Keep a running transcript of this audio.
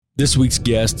This week's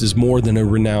guest is more than a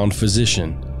renowned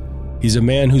physician. He's a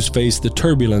man who's faced the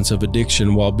turbulence of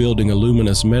addiction while building a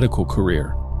luminous medical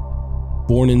career.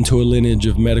 Born into a lineage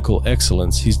of medical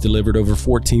excellence, he's delivered over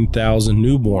 14,000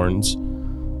 newborns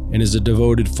and is a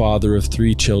devoted father of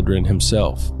 3 children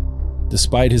himself.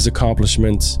 Despite his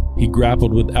accomplishments, he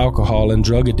grappled with alcohol and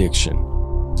drug addiction.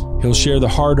 He'll share the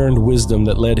hard-earned wisdom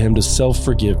that led him to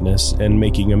self-forgiveness and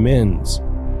making amends.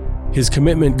 His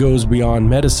commitment goes beyond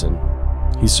medicine.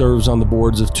 He serves on the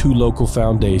boards of 2 local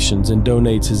foundations and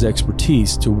donates his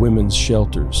expertise to women's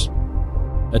shelters.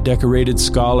 A decorated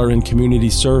scholar and community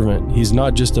servant, he's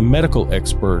not just a medical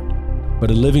expert, but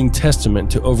a living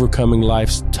testament to overcoming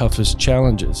life's toughest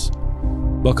challenges.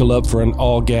 Buckle up for an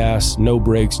all-gas,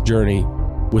 no-brakes journey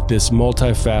with this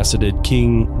multifaceted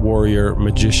king, warrior,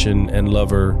 magician, and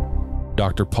lover,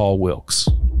 Dr. Paul Wilkes.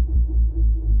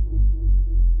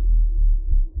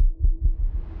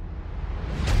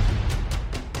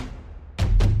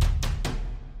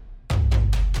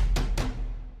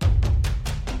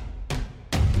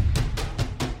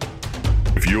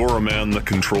 If you're a man that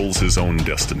controls his own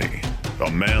destiny,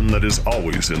 a man that is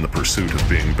always in the pursuit of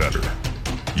being better,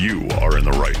 you are in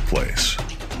the right place.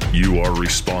 You are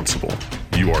responsible.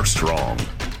 You are strong.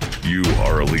 You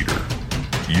are a leader.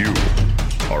 You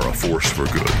are a force for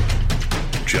good.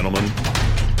 Gentlemen,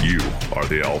 you are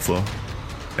the Alpha,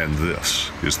 and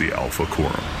this is the Alpha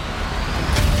Quorum.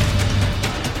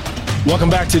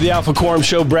 Welcome back to the Alpha Quorum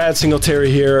Show. Brad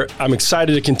Singletary here. I'm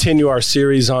excited to continue our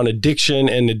series on addiction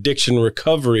and addiction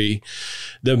recovery.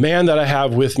 The man that I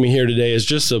have with me here today is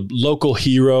just a local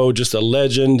hero, just a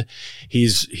legend.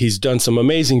 He's done some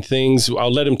amazing things.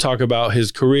 I'll let him talk about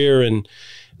his career and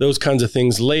those kinds of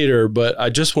things later, but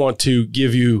I just want to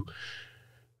give you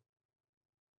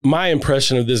my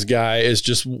impression of this guy is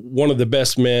just one of the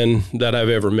best men that I've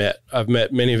ever met. I've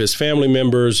met many of his family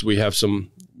members. We have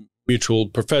some mutual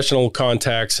professional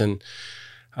contacts, and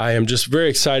I am just very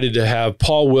excited to have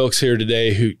Paul Wilkes here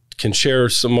today, who can share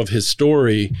some of his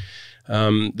story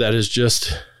that is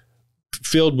just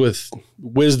filled with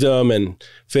wisdom and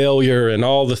failure and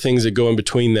all the things that go in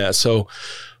between that. So,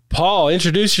 Paul,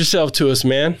 introduce yourself to us,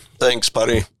 man. Thanks,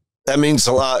 buddy. That means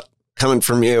a lot coming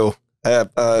from you. I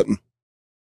have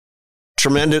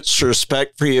tremendous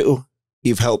respect for you.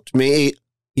 You've helped me.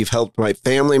 You've helped my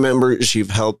family members. You've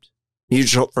helped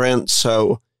mutual friends.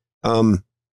 So,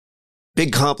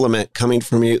 big compliment coming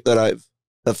from you that I've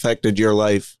affected your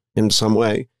life in some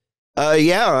way.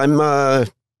 I'm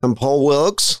Paul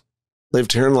Wilkes.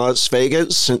 Lived here in Las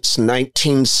Vegas since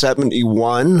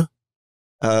 1971.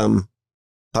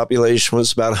 Population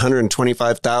was about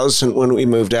 125,000 when we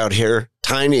moved out here.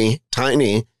 Tiny.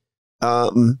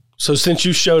 So since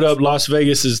you showed up, Las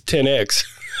Vegas is 10x.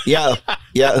 Yeah.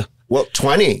 Well,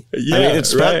 20. Yeah, I mean,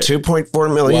 it's about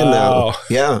 2.4 million now.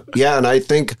 Yeah. And I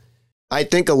think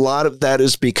a lot of that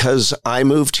is because I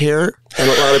moved here, and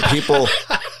a lot of people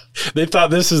they thought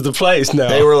this is the place now.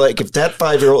 They were like, if that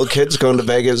 5-year-old kid's going to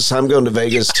Vegas, I'm going to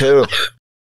Vegas too.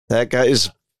 That guy's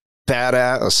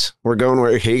badass. We're going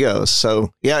where he goes.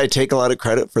 So yeah, I take a lot of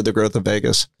credit for the growth of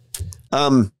Vegas.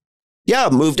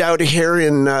 Moved out here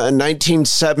in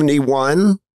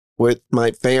 1971 with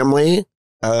my family.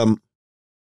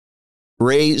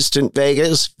 Raised in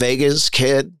Vegas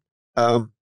kid.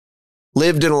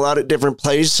 Lived in a lot of different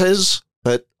places,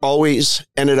 but always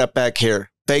ended up back here.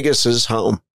 Vegas is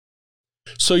home.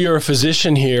 So you're a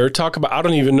physician here. Talk about, I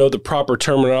don't even know the proper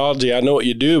terminology. I know what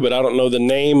you do, but I don't know the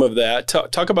name of that.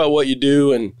 Talk about what you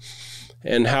do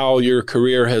and how your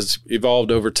career has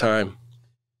evolved over time.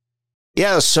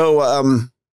 Yeah, so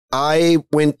I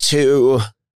went to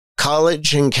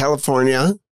college in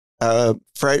California,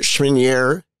 freshman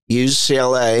year,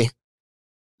 UCLA.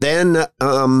 Then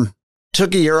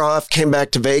took a year off, came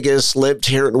back to Vegas, lived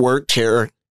here and worked here.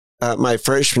 My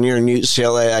freshman year in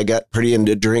UCLA, I got pretty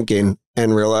into drinking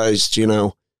and realized, if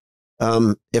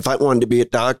I wanted to be a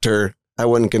doctor, I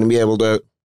wasn't going to be able to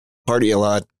party a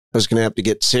lot. I was going to have to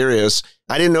get serious.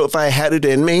 I didn't know if I had it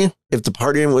in me, if the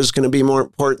partying was going to be more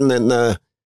important than the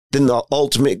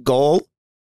ultimate goal.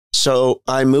 So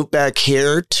I moved back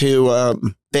here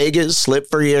to Vegas, lived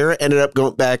for a year, ended up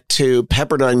going back to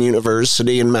Pepperdine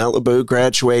University in Malibu,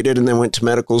 graduated, and then went to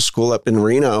medical school up in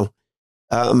Reno.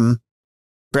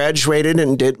 Graduated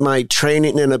and did my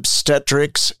training in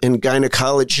obstetrics and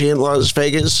gynecology in Las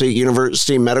Vegas at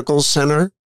University Medical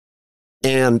Center.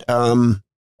 And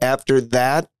after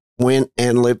that, went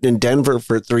and lived in Denver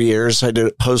for 3 years. I did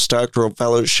a postdoctoral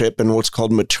fellowship in what's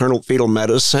called maternal fetal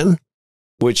medicine,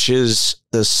 which is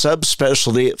the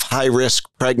subspecialty of high-risk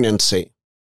pregnancy.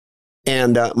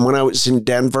 And when I was in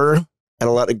Denver, had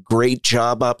a lot of great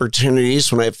job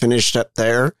opportunities when I finished up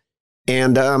there.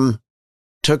 and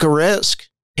took a risk,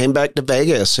 came back to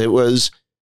Vegas. It was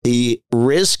the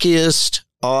riskiest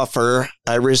offer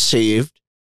I received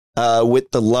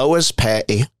with the lowest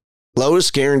pay,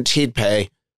 lowest guaranteed pay,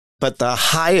 but the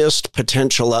highest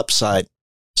potential upside.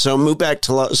 So I moved back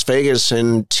to Las Vegas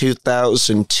in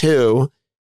 2002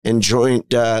 and joined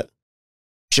Joe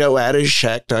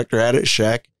Adishek, Dr.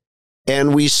 Adishek,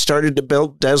 and we started to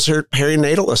build Desert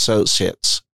Perinatal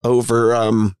Associates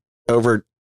over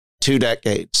 2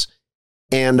 decades.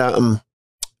 And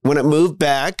when I moved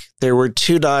back, there were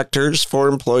 2 doctors, 4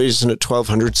 employees, and a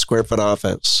 1,200 square foot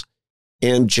office.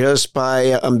 And just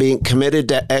by being committed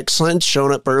to excellence,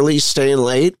 showing up early, staying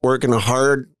late, working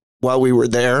hard while we were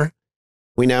there,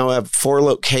 we now have 4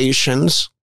 locations,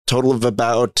 total of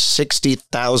about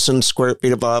 60,000 square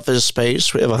feet of office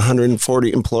space. We have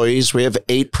 140 employees. We have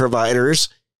 8 providers,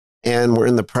 and we're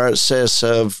in the process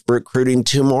of recruiting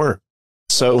 2 more.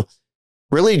 So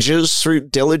really just through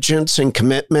diligence and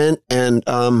commitment, and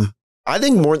I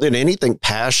think more than anything,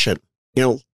 passion,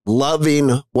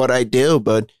 loving what I do,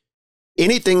 but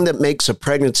anything that makes a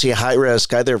pregnancy high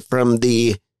risk, either from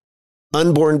the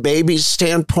unborn baby's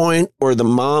standpoint or the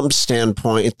mom's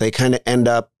standpoint, they kind of end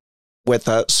up with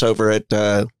us over at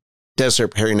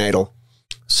Desert Perinatal.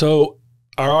 So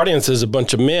our audience is a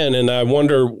bunch of men, and I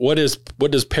wonder what does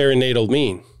perinatal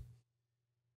mean?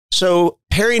 So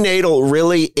perinatal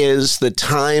really is the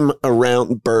time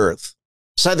around birth.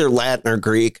 It's either Latin or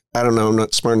Greek. I don't know. I'm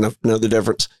not smart enough to know the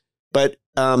difference. But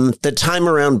the time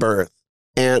around birth.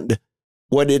 And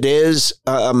what it is,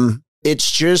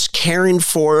 it's just caring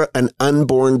for an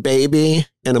unborn baby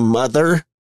and a mother.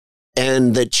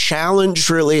 And the challenge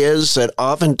really is that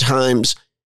oftentimes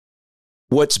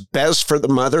what's best for the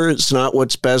mother is not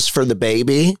what's best for the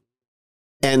baby.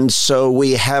 And so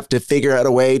we have to figure out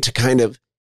a way to kind of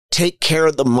take care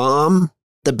of the mom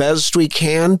the best we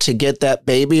can to get that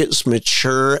baby as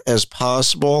mature as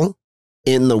possible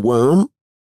in the womb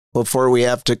before we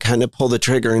have to kind of pull the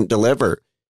trigger and deliver.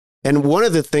 And one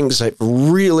of the things I've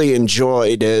really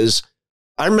enjoyed is,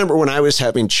 I remember when I was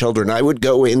having children, I would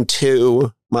go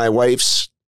into my wife's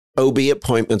OB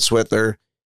appointments with her,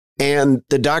 and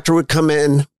the doctor would come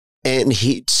in and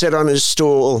he'd sit on his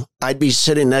stool. I'd be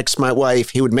sitting next to my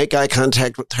wife. He would make eye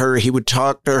contact with her. He would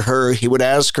talk to her. He would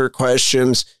ask her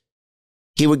questions.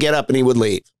 He would get up and he would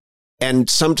leave. And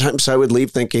sometimes I would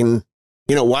leave thinking,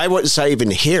 why was I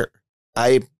even here?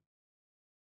 I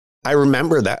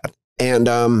remember that. And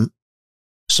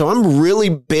so I'm really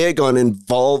big on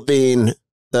involving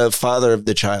the father of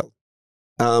the child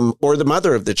or the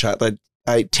mother of the child.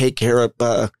 I take care of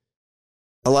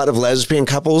a lot of lesbian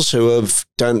couples who have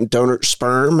done donor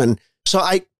sperm. And so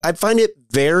I find it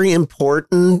very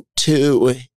important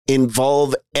to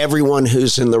involve everyone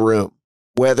who's in the room,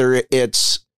 whether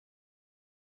it's,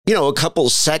 a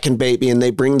couple's second baby and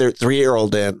they bring their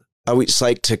 3-year-old in. I always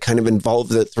like to kind of involve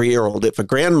the 3-year-old. If a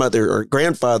grandmother or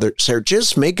grandfather is there,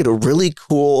 just make it a really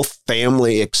cool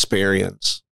family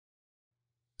experience.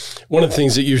 One of the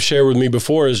things that you shared with me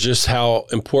before is just how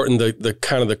important the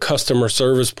kind of the customer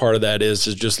service part of that is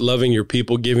just loving your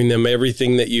people, giving them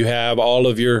everything that you have, all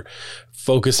of your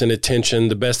focus and attention,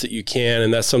 the best that you can.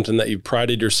 And that's something that you've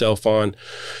prided yourself on.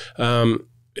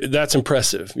 That's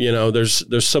impressive.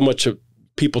 There's so much of,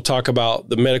 people talk about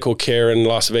the medical care in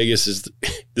Las Vegas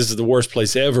this is the worst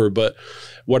place ever. But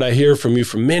what I hear from you,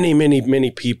 from many, many, many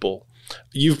people,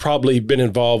 you've probably been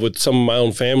involved with some of my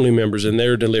own family members in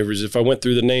their deliveries. If I went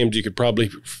through the names, you could probably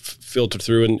filter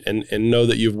through and know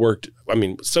that you've worked. I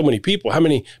mean, so many people. How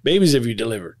many babies have you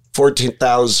delivered?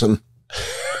 14,000.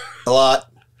 A lot.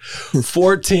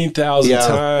 14,000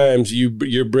 times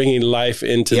you're bringing life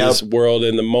into this world.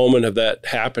 In the moment of that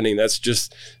happening, that's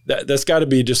got to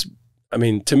be just,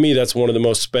 to me, that's one of the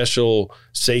most special,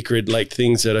 sacred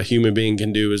things that a human being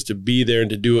can do, is to be there and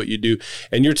to do what you do.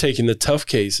 And you're taking the tough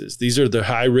cases. These are the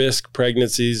high risk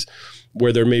pregnancies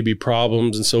where there may be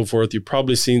problems and so forth. You've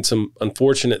probably seen some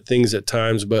unfortunate things at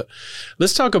times, but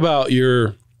let's talk about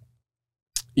your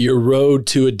road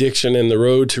to addiction and the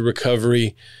road to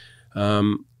recovery.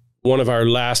 One of our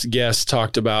last guests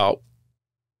talked about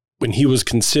when he was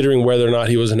considering whether or not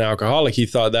he was an alcoholic, he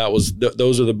thought that was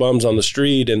those are the bums on the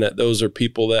street, and that those are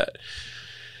people that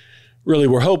really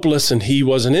were hopeless. And he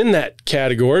wasn't in that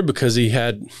category because he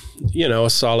had, a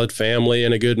solid family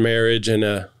and a good marriage and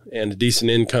a decent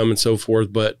income and so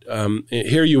forth. But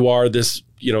here you are, this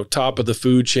top of the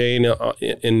food chain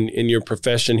in your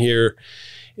profession here,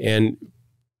 and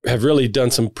have really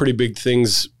done some pretty big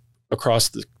things across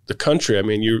the country.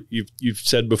 You've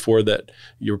said before that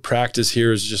your practice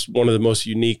here is just one of the most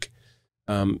unique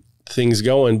things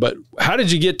going. But how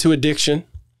did you get to addiction?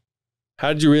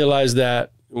 How did you realize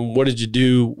that? What did you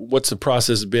do? What's the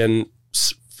process been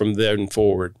from then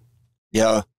forward?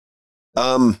 Yeah.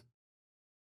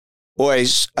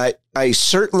 Boys, I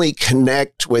certainly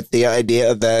connect with the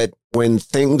idea that when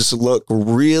things look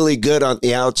really good on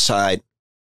the outside,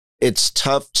 it's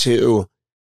tough to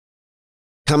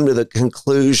come to the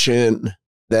conclusion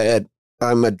that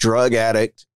I'm a drug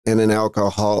addict and an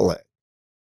alcoholic.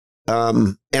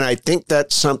 And I think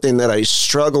that's something that I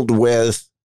struggled with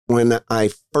when I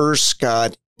first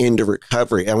got into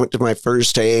recovery. I went to my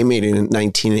first AA meeting in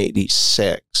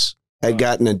 1986. I'd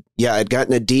gotten a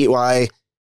DUI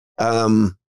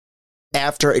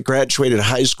after I graduated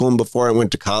high school and before I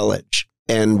went to college.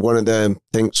 And one of the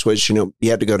things was, you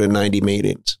had to go to 90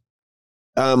 meetings,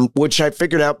 which I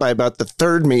figured out by about the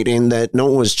third meeting that no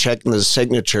one was checking the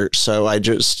signature. So I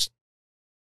just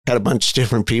had a bunch of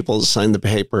different people sign the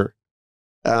paper.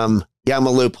 Yeah, I'm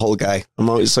a loophole guy. I'm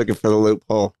always looking for the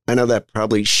loophole. I know that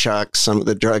probably shocks some of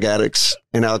the drug addicts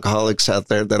and alcoholics out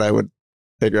there that I would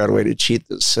figure out a way to cheat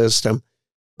the system.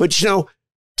 But,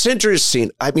 it's interesting.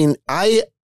 I mean, I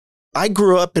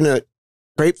grew up in a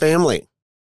great family.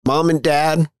 Mom and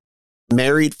dad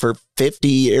married for 50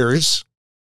 years.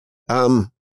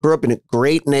 Grew up in a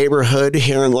great neighborhood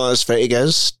here in Las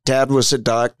Vegas. Dad was a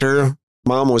doctor.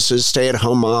 Mom was a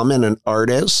stay-at-home mom and an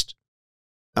artist.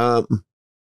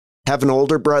 Have an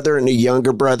older brother and a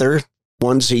younger brother.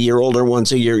 One's a year older,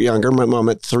 one's a year younger. My mom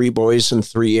had 3 boys in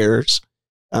 3 years.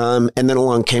 And then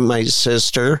along came my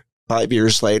sister 5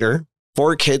 years later.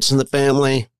 4 kids in the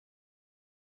family.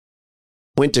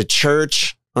 Went to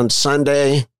church on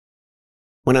Sunday.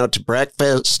 Went out to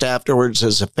breakfast afterwards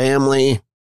as a family.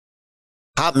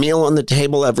 Hot meal on the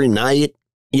table every night,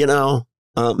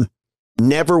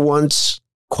 Never once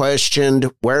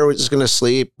questioned where I was going to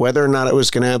sleep, whether or not I was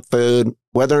going to have food,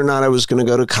 whether or not I was going to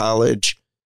go to college,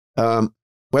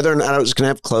 whether or not I was going to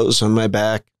have clothes on my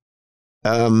back.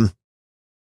 And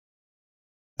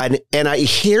I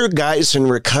hear guys in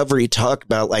recovery talk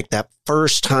about like that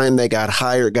first time they got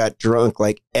high or got drunk,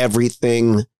 like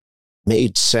everything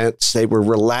made sense. They were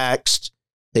relaxed.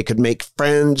 They could make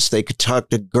friends. They could talk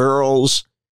to girls.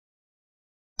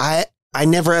 I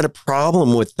never had a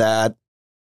problem with that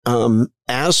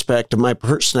aspect of my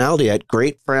personality. I had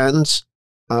great friends.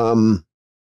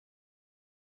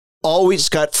 Always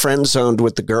got friend zoned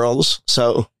with the girls.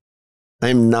 So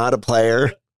I'm not a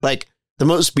player. Like the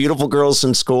most beautiful girls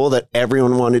in school that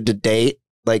everyone wanted to date,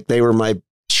 like they were my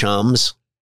chums.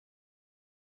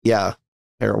 Yeah,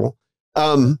 terrible.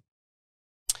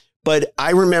 But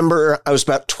I remember I was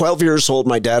about 12 years old.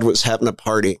 My dad was having a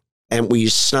party and we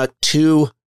snuck 2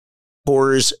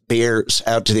 Coors beers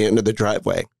out to the end of the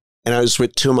driveway. And I was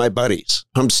with 2 of my buddies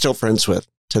who I'm still friends with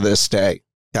to this day.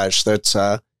 Gosh, that's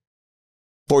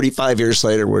 45 years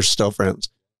later, we're still friends.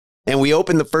 And we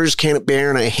opened the first can of beer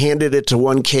and I handed it to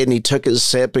one kid and he took his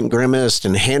sip and grimaced,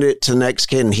 and handed it to the next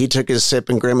kid and he took his sip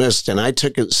and grimaced, and I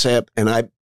took a sip and I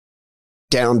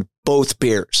downed both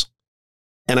beers.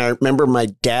 And I remember my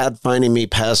dad finding me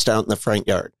passed out in the front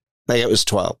yard. Like I was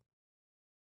 12.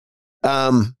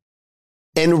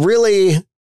 And really,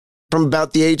 from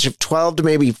about the age of 12 to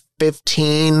maybe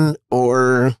 15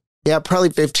 probably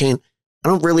 15, I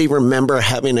don't really remember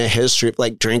having a history of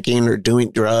like drinking or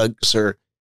doing drugs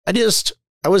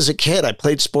I was a kid. I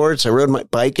played sports. I rode my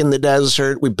bike in the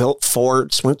desert. We built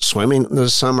forts, went swimming in the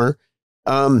summer.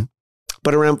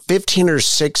 But around 15 or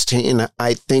 16,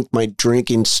 I think my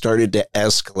drinking started to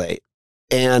escalate.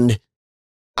 And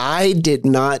I did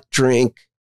not drink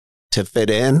to fit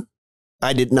in.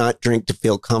 I did not drink to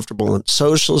feel comfortable in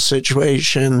social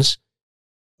situations.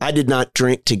 I did not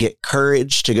drink to get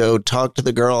courage to go talk to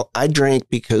the girl. I drank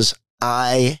because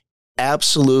I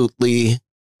absolutely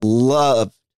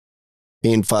love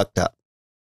being fucked up.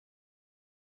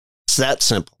 It's that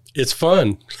simple. It's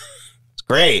fun. It's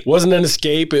great. It wasn't an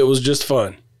escape. It was just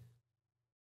fun.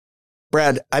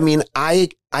 Brad, I mean, I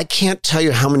can't tell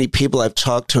you how many people I've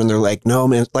talked to and they're like, no,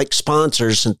 man, like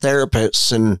sponsors and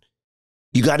therapists, and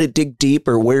you got to dig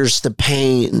deeper. Where's the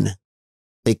pain?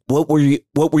 Like, what were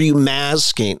you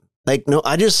masking? Like, no,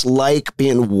 I just like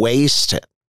being wasted.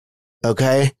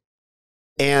 Okay.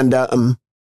 And,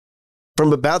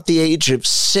 from about the age of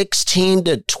 16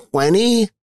 to 20,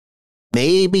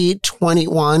 maybe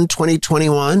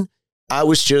 2021, I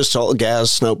was just all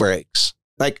gas, no brakes.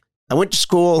 Like I went to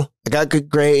school, I got good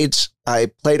grades, I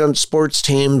played on sports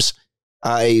teams,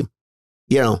 I,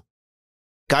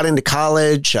 got into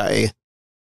college, I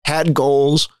had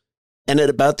goals. And at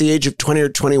about the age of 20 or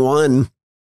 21,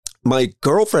 my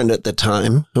girlfriend at the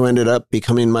time, who ended up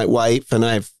becoming my wife, and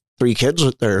I have 3 kids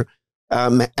with her,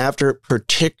 after a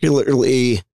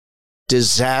particularly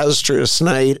disastrous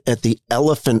night at the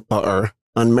Elephant Bar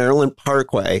on Maryland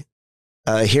Parkway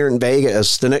here in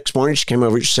Vegas. The next morning she came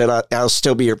over. She said, I'll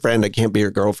still be your friend. I can't be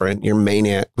your girlfriend. You're a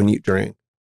maniac when you drink.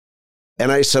 And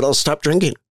I said, I'll stop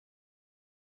drinking.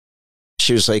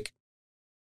 She was like,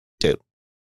 dude,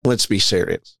 let's be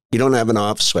serious. You don't have an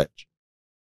off switch.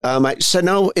 I said,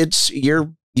 no,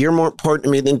 you're more important to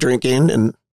me than drinking.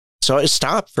 And so I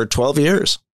stopped for 12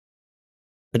 years.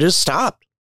 I just stopped.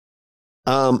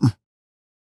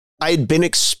 I'd been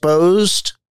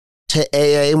exposed to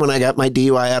AA when I got my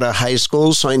DUI out of high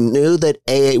school, so I knew that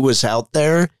AA was out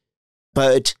there.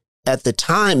 But at the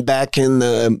time, back in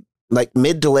the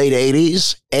mid to late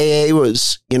 80s, AA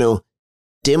was,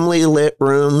 dimly lit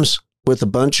rooms with a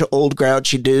bunch of old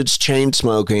grouchy dudes chain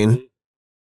smoking,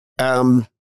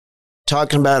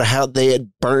 talking about how they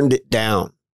had burned it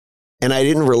down. And I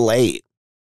didn't relate.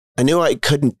 I knew I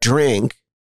couldn't drink,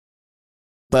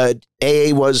 but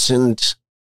AA wasn't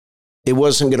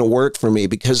going to work for me,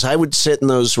 because I would sit in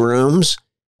those rooms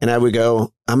and I would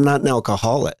go, I'm not an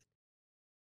alcoholic.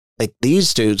 Like,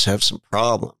 these dudes have some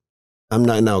problem. I'm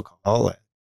not an alcoholic.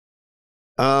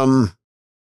 So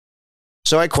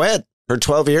I quit for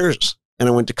 12 years, and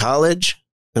I went to college,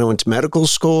 and I went to medical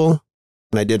school,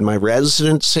 and I did my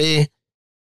residency,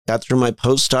 got through my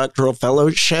postdoctoral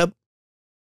fellowship,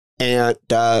 and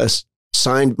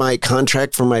signed my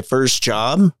contract for my first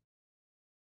job.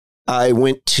 I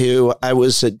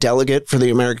was a delegate for the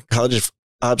American College of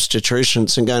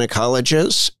Obstetricians and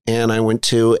Gynecologists, and I went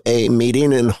to a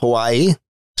meeting in Hawaii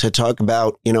to talk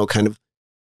about, kind of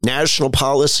national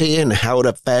policy and how it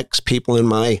affects people in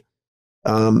my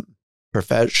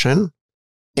profession.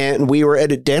 And we were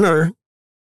at a dinner,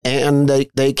 and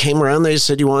they came around. They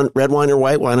said, you want red wine or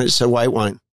white wine? I said, white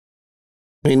wine.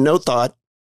 I mean, no thought.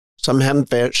 So I'm having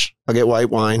fish. I'll get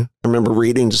white wine. I remember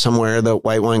reading somewhere that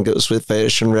white wine goes with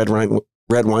fish and red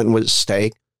wine with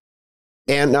steak.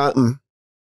 And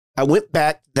I went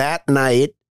back that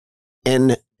night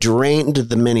and drained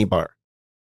the minibar.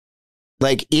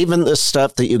 Like, even the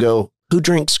stuff that you go, who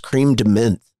drinks cream de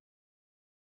menthe?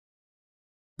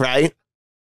 Right?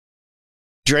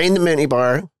 Drained the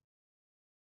minibar.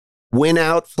 Went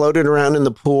out, floated around in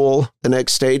the pool the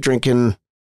next day drinking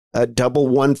a double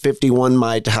 151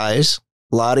 Mai Tais.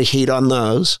 A lot of heat on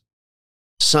those.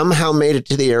 Somehow made it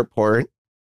to the airport.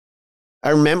 I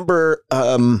remember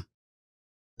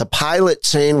the pilot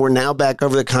saying, we're now back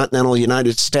over the continental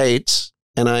United States.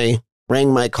 And I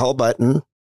rang my call button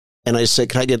and I said,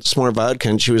 can I get some more vodka?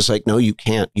 And she was like, no, you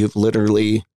can't. You've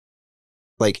literally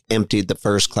emptied the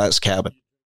first class cabin.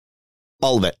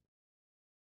 All of it.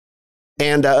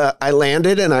 And I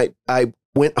landed and I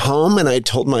went home and I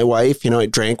told my wife, I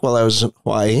drank while I was in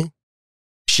Hawaii.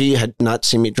 She had not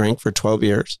seen me drink for 12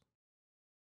 years.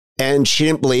 And she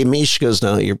didn't believe me. She goes,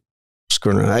 no, you're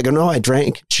screwing around. I go, no, I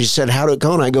drank. She said, how'd it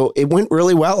go? And I go, it went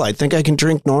really well. I think I can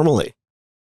drink normally.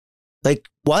 Like,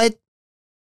 what?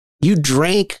 You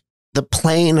drank the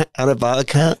plain out of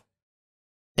vodka?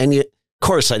 And of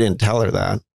course, I didn't tell her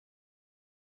that.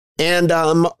 And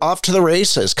off to the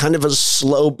races, kind of a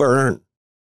slow burn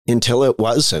until it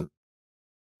wasn't.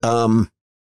 And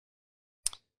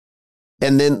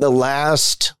then the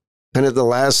last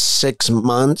 6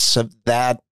 months of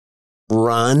that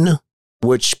run,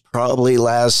 which probably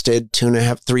lasted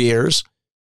 2.5, 3 years,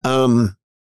 when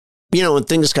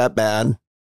things got bad,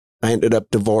 I ended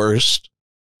up divorced.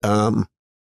 I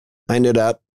ended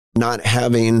up not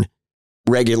having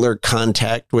regular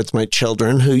contact with my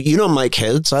children, who, my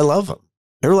kids, I love them.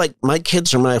 They're like, my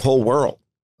kids are my whole world.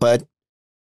 But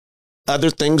other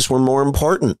things were more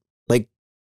important, like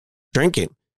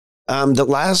drinking. The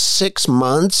last 6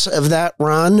 months of that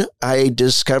run, I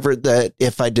discovered that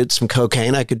if I did some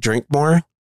cocaine, I could drink more,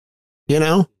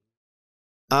 And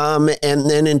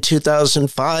then in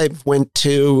 2005, went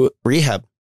to rehab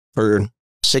for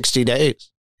 60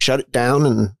 days, shut it down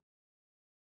and,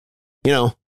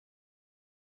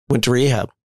 went to rehab.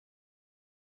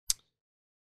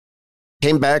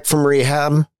 Came back from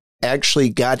rehab, actually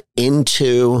got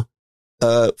into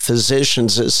a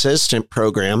physician's assistant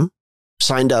program,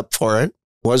 signed up for it,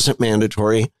 wasn't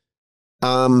mandatory.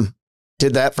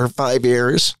 Did that for 5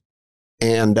 years.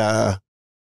 And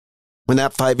when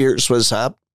that 5 years was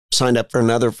up, signed up for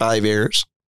another 5 years.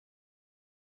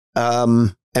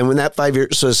 And when that 5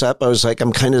 years was up, I was like,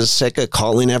 I'm kind of sick of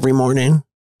calling every morning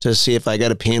to see if I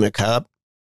got a pee in a cup.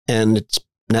 And it's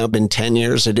now been 10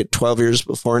 years. I did 12 years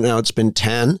before. Now it's been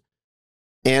 10.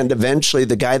 And eventually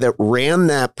the guy that ran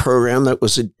that program, that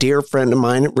was a dear friend of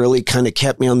mine, it really kind of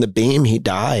kept me on the beam. He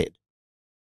died.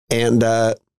 And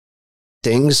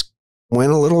things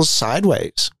went a little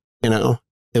sideways.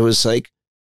 It was like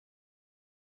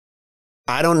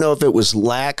I don't know if it was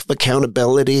lack of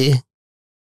accountability.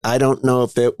 I don't know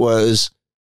if it was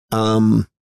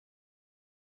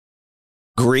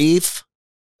grief.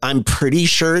 I'm pretty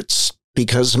sure it's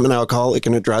because I'm an alcoholic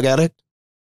and a drug addict.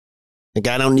 Like,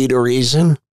 I don't need a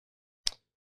reason.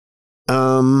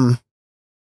 And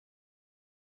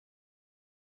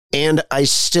I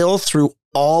still, through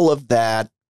all of that,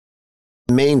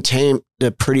 maintained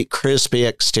a pretty crispy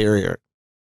exterior.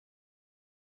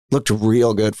 Looked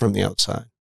real good from the outside.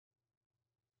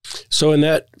 So in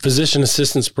that physician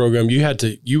assistance program, you had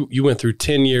to, you went through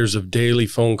 10 years of daily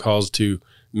phone calls to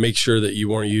make sure that you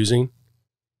weren't using?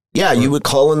 Yeah, you would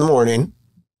call in the morning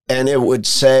and it would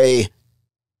say,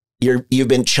 you've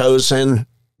been chosen.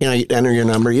 You know, you'd enter your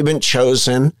number. You've been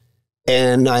chosen.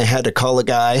 And I had to call a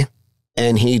guy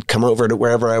and he'd come over to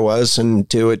wherever I was and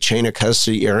do a chain of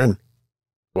custody urine.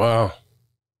 Wow.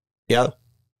 Yeah.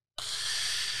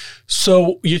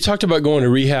 So you talked about going to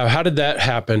rehab. How did that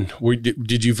happen?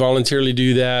 Did you voluntarily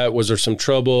do that? Was there some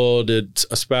trouble? Did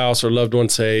a spouse or loved one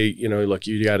say, you know, look,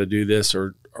 you got to do this,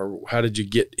 or how did you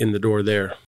get in the door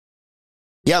there?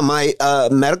 Yeah, my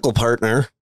medical partner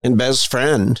and best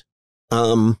friend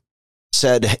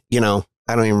said, you know,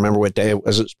 I don't even remember what day it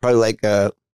was. It was probably like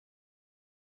a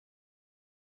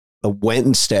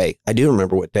Wednesday. I do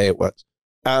remember what day it was.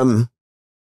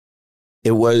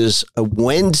 It was a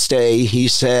Wednesday. He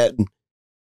said,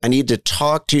 I need to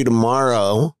talk to you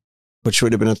tomorrow, which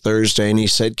would have been a Thursday. And he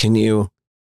said, can you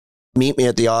meet me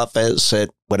at the office at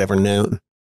whatever noon?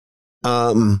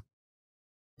 And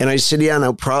I said, yeah,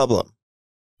 no problem.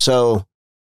 So,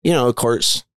 you know, of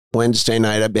course, Wednesday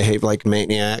night, I behaved like a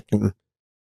maniac. And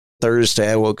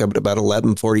Thursday, I woke up at about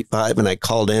 11:45 and I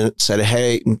called in and said,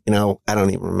 hey, you know, I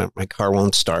don't even remember, my car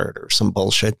won't start or some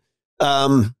bullshit.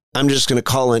 I'm just going to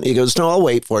call in. He goes, no, I'll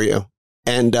wait for you.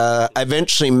 And I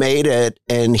eventually made it.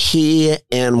 And he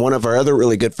and one of our other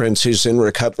really good friends who's in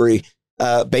recovery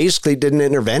basically did an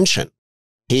intervention.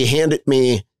 He handed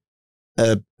me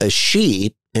a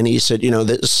sheet and he said, you know,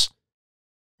 this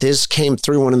came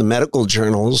through one of the medical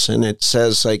journals and it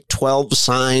says like 12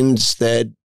 signs that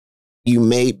you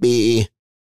may be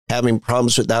having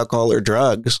problems with alcohol or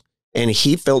drugs. And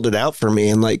he filled it out for me.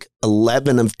 And like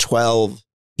 11 of 12,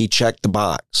 he checked the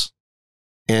box.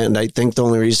 And I think the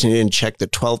only reason he didn't check the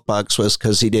 12th box was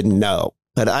because he didn't know.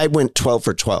 But I went 12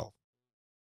 for 12.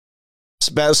 It's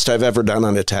the best I've ever done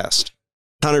on a test.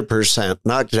 100%.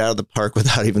 Knocked it out of the park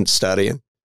without even studying.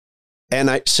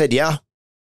 And I said, yeah,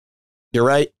 you're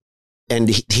right. And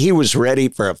he was ready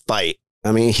for a fight.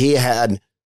 I mean, he had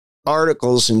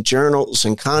articles and journals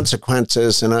and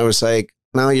consequences. And I was like,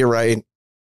 no, you're right.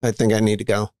 I think I need to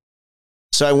go.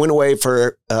 So I went away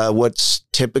for what's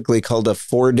typically called a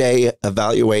 4-day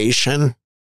evaluation.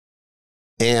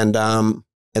 And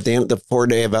at the end of the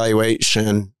 4-day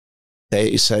evaluation,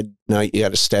 they said, no, you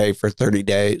got to stay for 30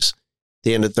 days. At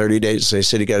the end of 30 days, they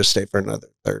said, you got to stay for another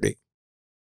 30.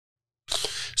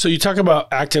 So you talk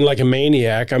about acting like a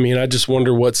maniac. I mean, I just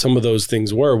wonder what some of those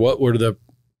things were. What were the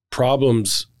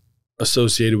problems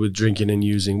associated with drinking and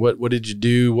using? What did you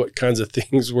do? What kinds of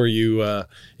things were you,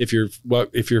 if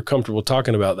you're comfortable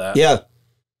talking about that? Yeah.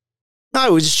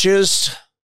 I was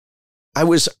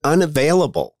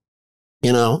unavailable,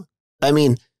 you know? I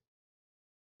mean,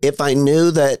 if I knew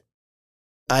that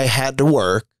I had to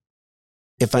work,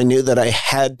 if I knew that I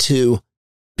had to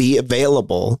be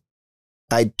available,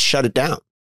 I'd shut it down.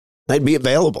 I'd be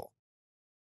available.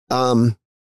 But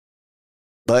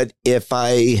if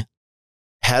I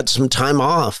had some time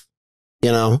off,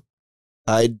 you know,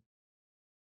 I'd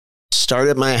start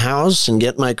at my house and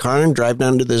get in my car and drive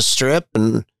down to this strip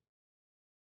and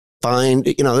find,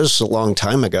 you know, this is a long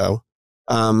time ago.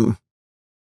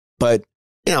 But,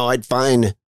 you know, I'd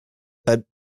find a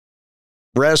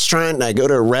restaurant and I go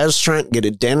to a restaurant, get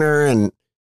a dinner and,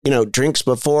 you know, drinks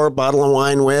before, bottle of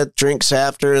wine with, drinks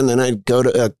after. And then I'd go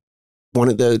to one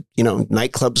of the, you know,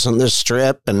 nightclubs on this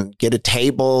strip and get a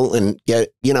table and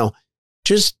get, you know,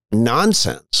 just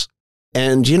nonsense.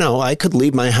 And, you know, I could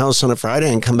leave my house on a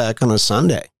Friday and come back on a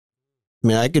Sunday. I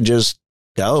mean, I could just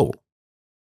go.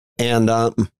 And,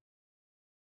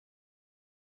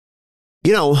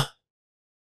 you know,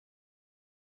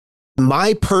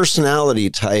 my personality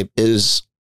type is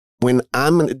when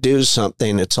I'm going to do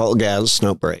something, it's all gas,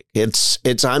 no brake.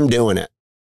 It's I'm doing it.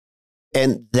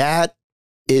 And that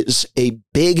is a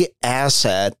big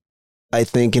asset, I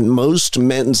think, in most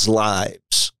men's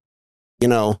lives. You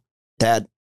know, that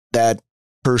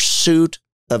pursuit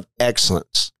of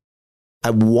excellence.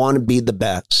 I want to be the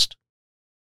best.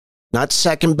 Not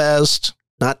second best,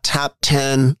 not top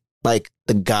 10, like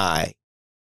the guy.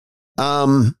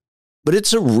 But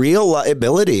it's a real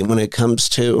liability when it comes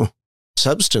to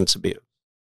substance abuse,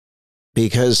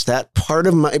 because that part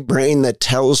of my brain that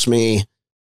tells me,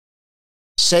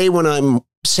 say when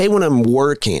I'm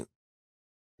working,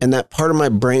 and that part of my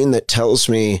brain that tells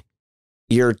me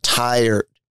you're tired,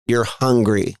 you're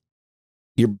hungry,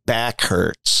 your back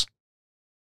hurts,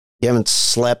 you haven't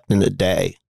slept in a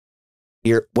day,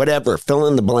 you're whatever, fill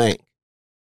in the blank.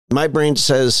 My brain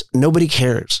says, nobody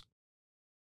cares.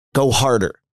 Go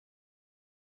harder.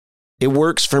 It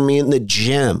works for me in the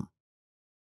gym,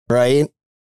 right?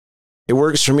 It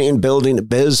works for me in building a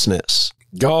business.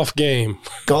 Golf game.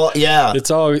 Yeah.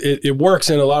 It works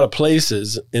in a lot of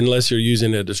places unless you're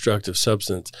using a destructive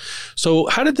substance. So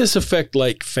how did this affect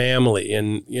like family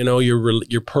and,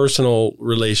 your personal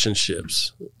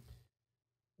relationships?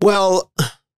 Well,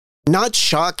 not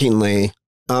shockingly,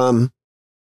 drug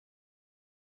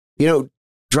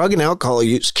and alcohol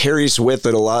use carries with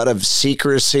it a lot of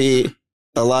secrecy,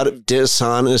 a lot of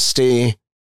dishonesty.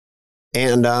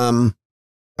 And I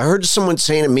heard someone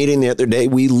say in a meeting the other day,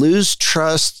 we lose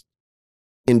trust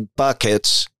in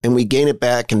buckets and we gain it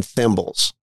back in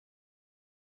thimbles.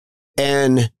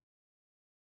 And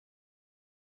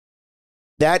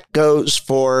that goes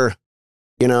for,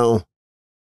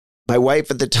 my wife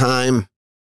at the time,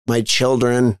 my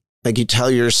children. Like, you tell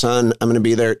your son, I'm going to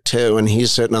be there too, and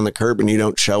he's sitting on the curb and you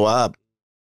don't show up.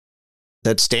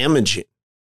 That's damaging.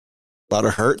 A lot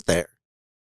of hurt there.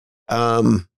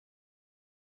 And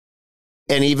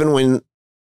even when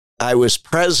I was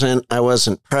present, I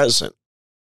wasn't present.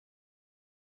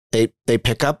 They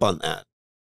pick up on that.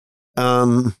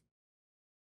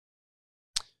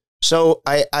 So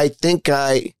I think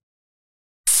I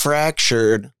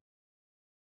fractured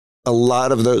a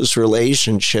lot of those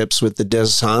relationships with the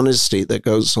dishonesty that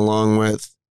goes along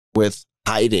with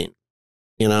hiding,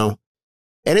 and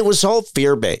it was all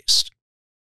fear-based.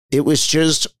 It was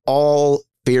just all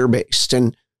fear-based.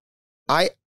 And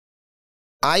I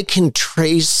can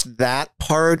trace that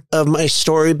part of my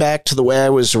story back to the way I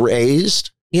was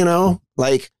raised,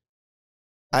 like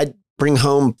I'd bring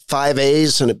home 5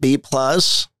 A's and a B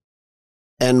plus.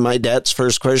 And my dad's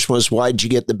first question was, why'd you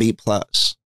get the B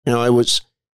plus?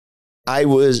 I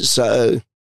was,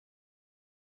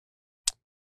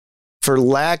 for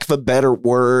lack of a better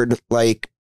word, like,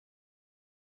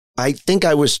 I think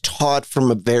I was taught from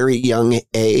a very young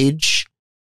age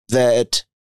that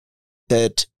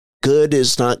good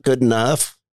is not good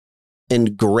enough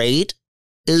and great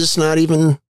is not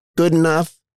even good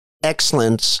enough.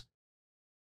 Excellence,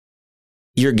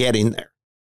 you're getting there.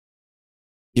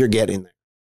 You're getting there.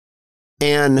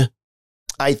 And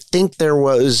I think there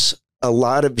was a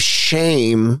lot of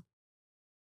shame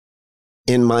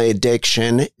in my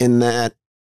addiction, in that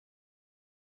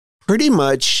pretty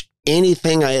much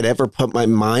anything I had ever put my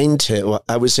mind to,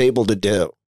 I was able to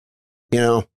do.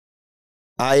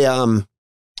 I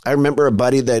remember a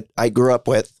buddy that I grew up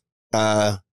with,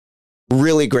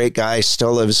 really great guy,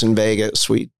 still lives in Vegas.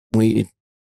 We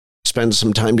spend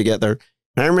some time together.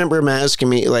 And I remember him asking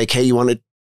me, like, hey, you want to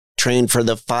train for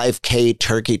the 5K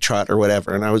turkey trot or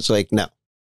whatever? And I was like, no.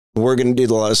 We're going to do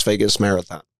the Las Vegas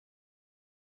Marathon.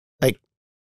 Like,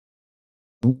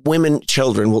 women,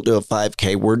 children will do a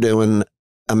 5K. We're doing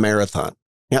a marathon.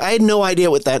 I had no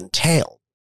idea what that entailed.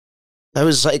 I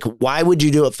was like, why would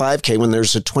you do a 5K when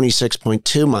there's a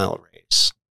 26.2 mile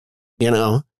race?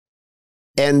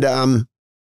 And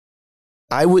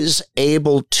I was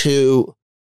able to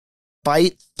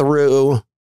fight through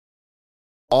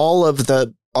all of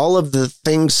the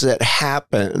things that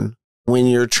happen when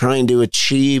you're trying to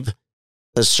achieve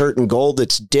a certain goal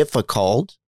that's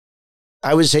difficult.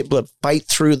 I was able to fight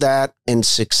through that and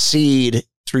succeed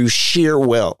through sheer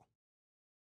will,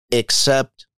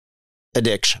 except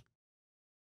addiction.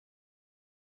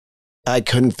 I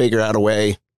couldn't figure out a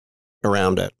way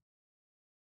around it.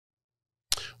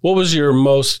 What was your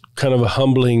most kind of a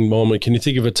humbling moment? Can you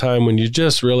think of a time when you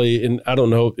just really, and I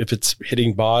don't know if it's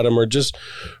hitting bottom or just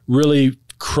really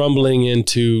crumbling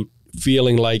into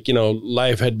feeling like,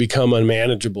 life had become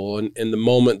unmanageable, and the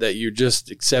moment that you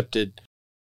just accepted?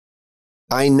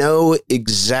 I know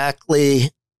exactly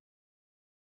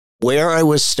where I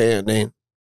was standing,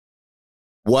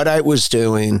 what I was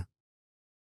doing,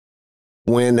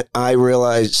 when I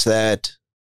realized that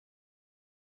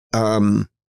I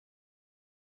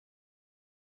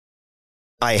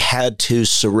had to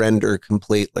surrender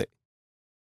completely.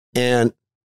 And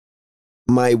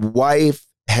my wife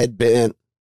had been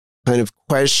kind of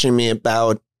questioning me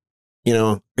about,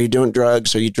 are you doing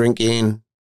drugs? Are you drinking?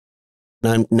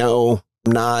 And I'm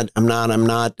not,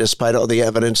 despite all the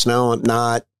evidence. No, I'm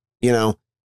not,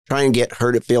 try and get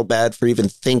her to feel bad for even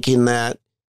thinking that.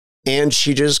 And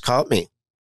she just caught me.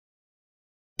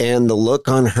 And the look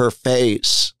on her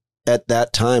face at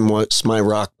that time was my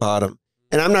rock bottom.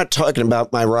 And I'm not talking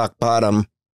about my rock bottom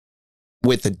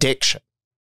with addiction.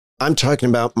 I'm talking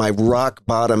about my rock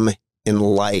bottom in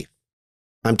life.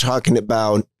 I'm talking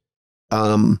about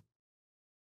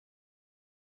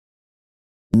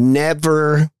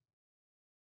never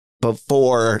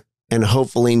before and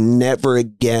hopefully never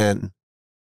again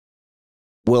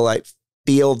will I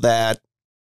feel that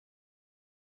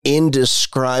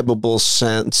indescribable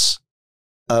sense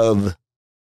of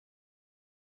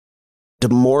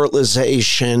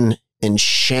demoralization and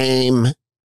shame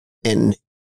and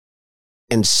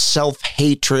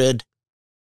self-hatred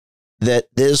that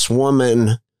this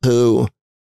woman who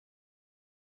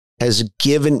has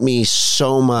given me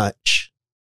so much,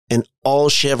 and all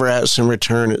she ever asks in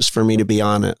return is for me to be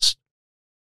honest.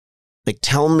 Like,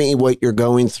 tell me what you're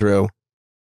going through.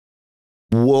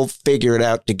 We'll figure it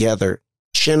out together.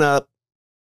 Chin up,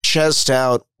 chest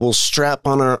out. We'll strap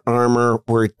on our armor.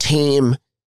 We're a team.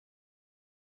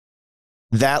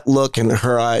 That look in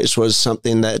her eyes was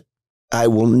something that I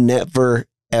will never,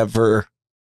 ever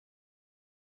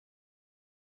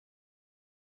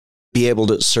be able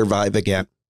to survive again.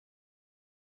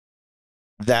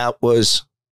 That was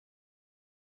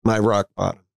my rock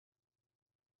bottom.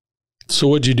 So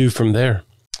what'd you do from there?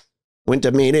 Went to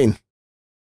a meeting.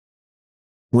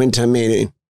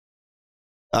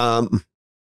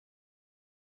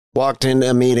 Walked into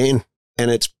a meeting,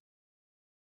 and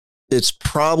it's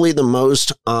probably the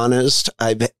most honest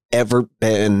I've ever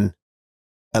been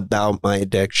about my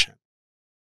addiction.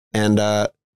 And I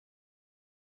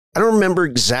don't remember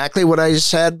exactly what I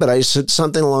said, but I said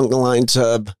something along the lines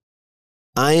of,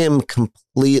 I am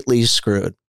completely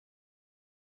screwed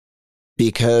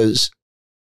because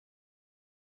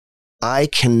I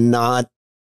cannot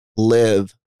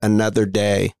live another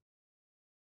day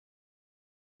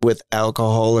with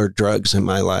alcohol or drugs in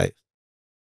my life.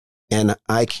 And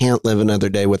I can't live another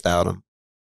day without them.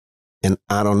 And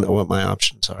I don't know what my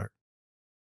options are.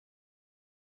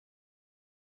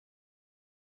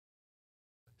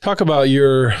 Talk about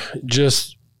your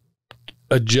just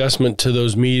adjustment to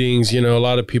those meetings. You know, a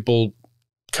lot of people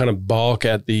kind of balk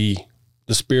at the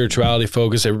spirituality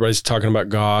focus. Everybody's talking about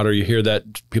God, or you hear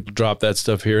that people drop that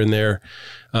stuff here and there.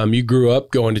 You grew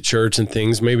up going to church and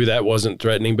things. Maybe that wasn't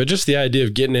threatening, but just the idea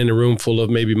of getting in a room full of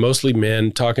maybe mostly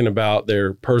men talking about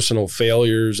their personal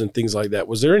failures and things like that.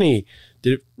 Was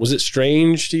it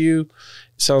strange to you? It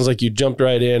sounds like you jumped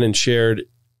right in and shared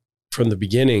from the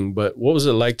beginning, but what was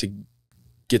it like to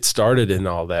get started in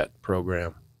all that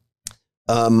program?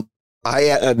 I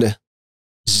had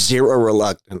zero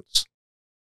reluctance.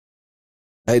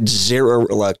 I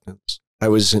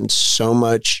was in so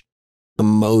much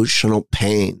emotional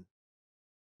pain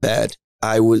that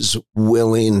I was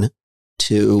willing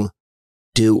to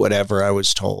do whatever I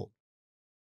was told.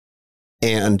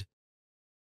 And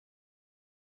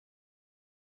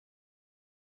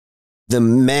the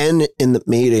men in the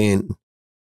meeting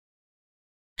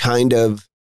kind of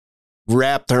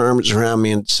wrapped their arms around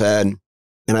me and said,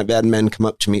 and I've had men come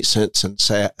up to me since and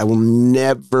say, I will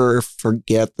never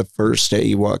forget the first day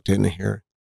you walked in here.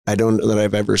 I don't know that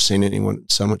I've ever seen anyone in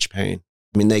so much pain.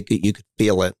 I mean, you could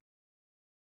feel it.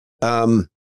 And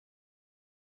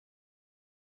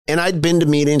I'd been to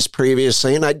meetings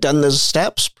previously, and I'd done the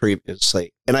steps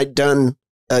previously. And I'd done,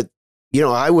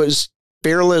 I was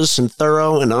fearless and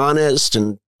thorough and honest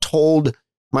and told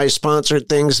my sponsor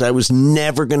things that I was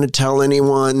never going to tell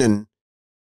anyone. And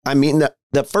I mean,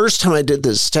 the first time I did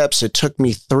the steps, it took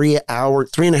me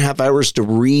 3.5 hours to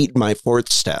read my fourth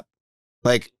step.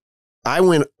 Like, I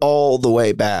went all the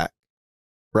way back,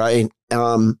 right?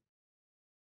 But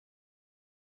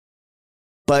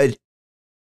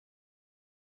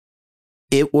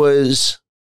there was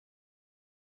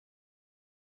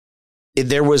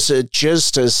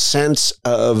just a sense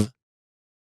of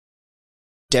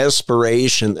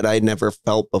desperation that I'd never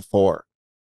felt before.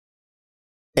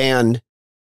 And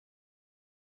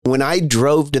when I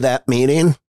drove to that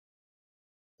meeting,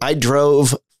 I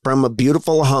drove from a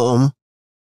beautiful home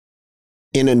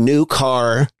in a new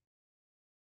car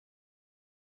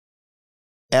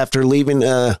after leaving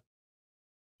a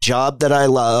job that I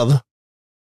love,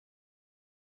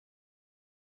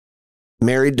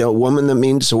 married to a woman that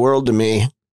means the world to me.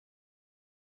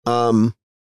 None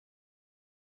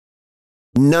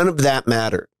of that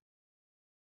mattered.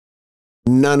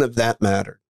 None of that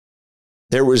mattered.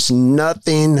 There was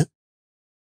nothing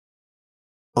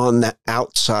on the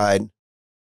outside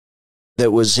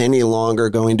that was any longer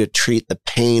going to treat the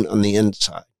pain on the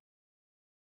inside.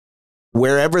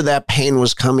 Wherever that pain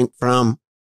was coming from,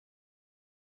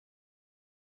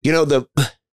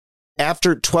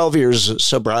 after 12 years of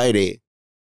sobriety,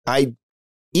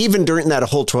 even during that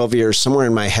whole 12 years, somewhere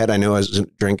in my head, I knew I was going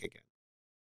to drink again.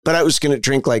 But I was going to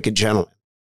drink like a gentleman.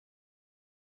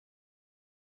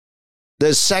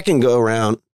 The second go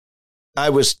around, I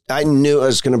knew I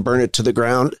was going to burn it to the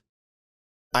ground.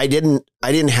 I didn't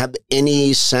have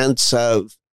any sense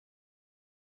of,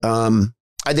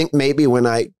 I think maybe when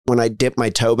I dipped my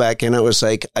toe back in, it was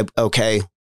like, okay,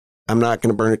 I'm not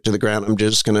going to burn it to the ground. I'm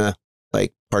just going to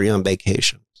like party on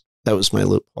vacations. That was my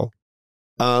loophole.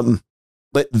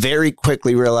 But very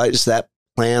quickly realized that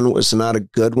plan was not a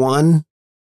good one.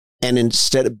 And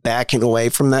instead of backing away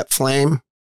from that flame,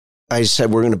 I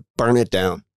said, we're going to burn it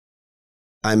down.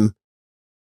 I'm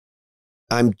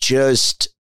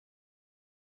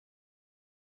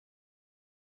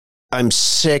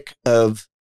sick of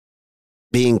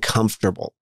being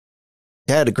comfortable.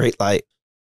 I had a great life,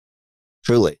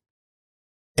 truly.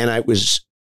 And I was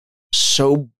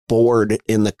so bored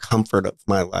in the comfort of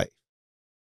my life.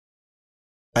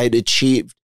 I had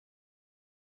achieved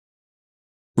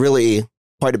really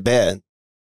quite a bit.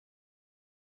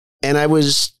 And I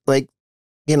was like,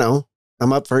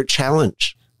 I'm up for a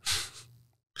challenge.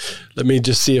 Let me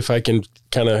just see if I can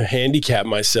kind of handicap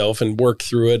myself and work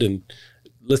through it. And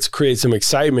let's create some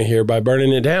excitement here by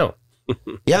burning it down.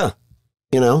 Yeah.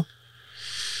 You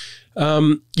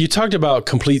talked about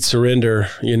complete surrender,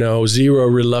 zero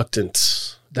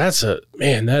reluctance. I think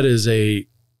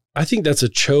that's a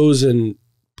chosen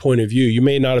point of view. You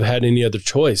may not have had any other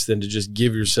choice than to just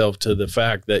give yourself to the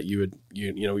fact that you're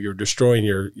destroying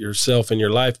yourself and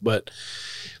your life, but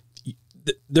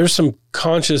there's some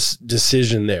conscious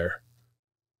decision there.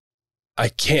 I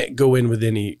can't go in with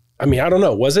I don't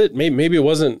know. Was it? Maybe it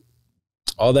wasn't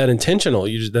all that intentional.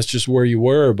 That's just where you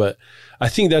were. But I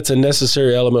think that's a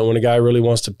necessary element when a guy really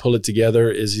wants to pull it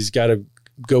together is he's got to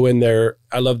go in there.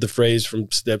 I love the phrase from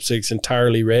step 6,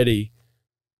 entirely ready.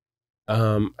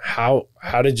 How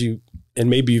did you, and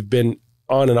maybe you've been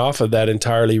on and off of that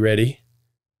entirely ready.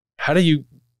 How do you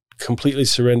completely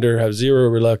surrender, have zero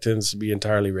reluctance, be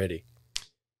entirely ready?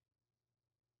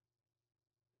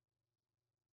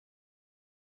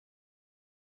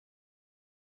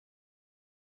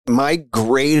 My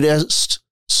greatest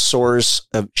source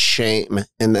of shame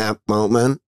in that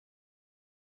moment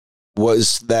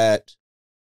was that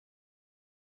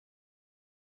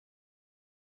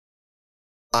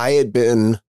I had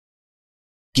been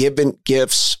given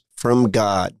gifts from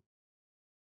God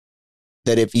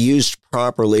that, if used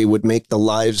properly, would make the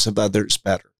lives of others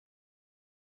better.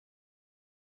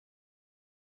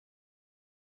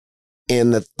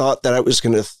 And the thought that I was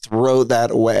going to throw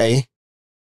that away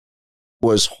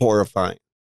was horrifying.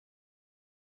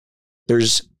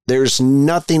 There's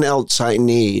nothing else I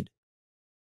need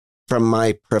from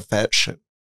my profession.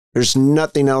 There's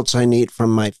nothing else I need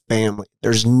from my family.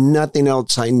 There's nothing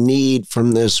else I need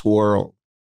from this world.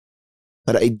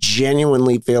 But I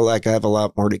genuinely feel like I have a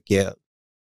lot more to give.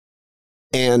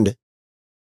 And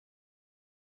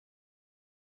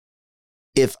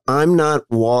if I'm not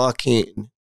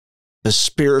walking a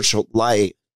spiritual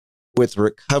life with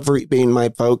recovery being my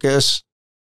focus,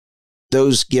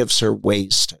 those gifts are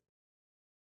wasted.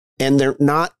 And they're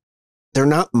not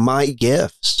my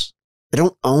gifts. I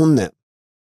don't own them.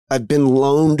 I've been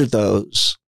loaned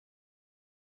those.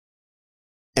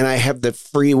 And I have the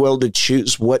free will to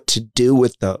choose what to do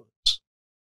with those.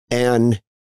 And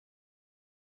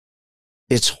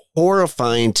it's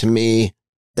horrifying to me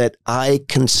that I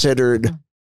considered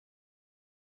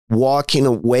walking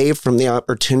away from the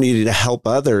opportunity to help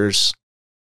others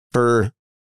for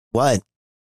what?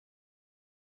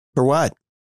 For what?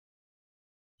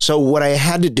 So what I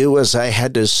had to do was I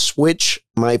had to switch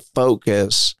my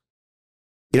focus.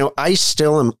 I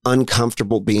still am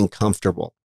uncomfortable being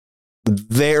comfortable.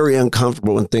 Very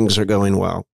uncomfortable when things are going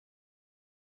well.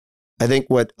 I think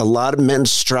what a lot of men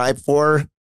strive for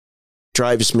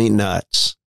drives me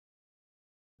nuts.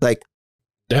 Like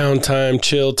downtime,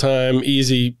 chill time,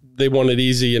 easy. They want it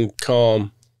easy and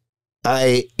calm.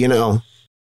 I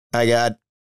got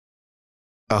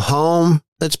a home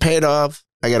that's paid off.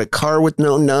 I got a car with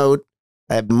no note.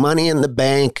 I have money in the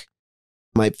bank.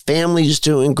 My family's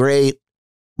doing great.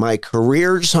 My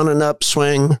career's on an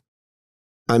upswing.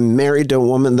 I'm married to a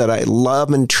woman that I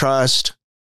love and trust.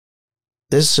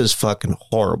 This is fucking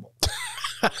horrible.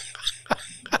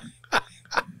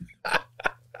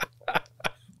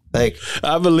 Like,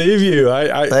 I believe you.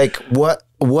 Like,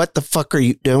 what the fuck are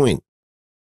you doing?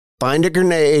 Find a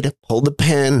grenade, pull the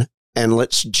pin, and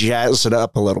let's jazz it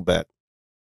up a little bit.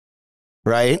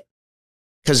 Right?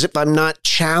 Because if I'm not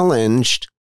challenged,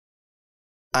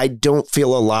 I don't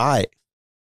feel alive.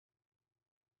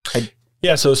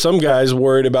 Yeah, so some guys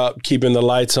worried about keeping the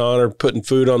lights on or putting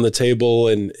food on the table,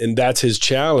 and that's his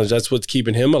challenge. That's what's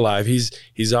keeping him alive.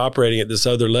 He's operating at this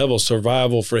other level.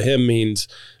 Survival for him means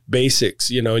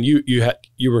basics, and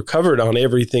you recovered on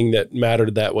everything that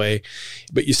mattered that way,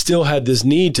 but you still had this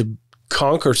need to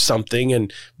conquer something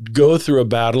and go through a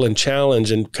battle and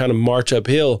challenge and kind of march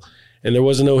uphill, and there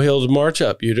wasn't no hill to march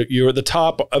up. You were at the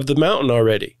top of the mountain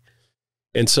already,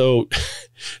 and so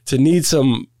to need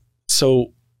some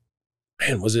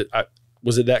Man, was it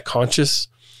that conscious?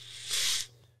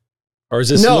 Or is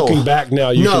this looking back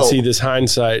now, you can see this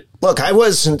hindsight? Look, I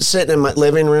wasn't sitting in my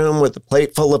living room with a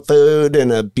plate full of food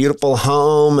and a beautiful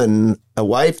home and a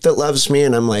wife that loves me.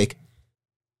 And I'm like,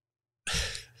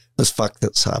 let's fuck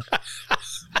this up.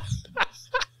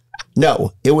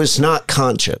 No, it was not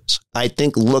conscious. I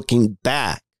think looking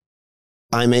back,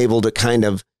 I'm able to kind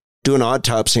of do an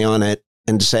autopsy on it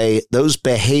and say those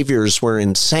behaviors were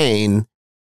insane.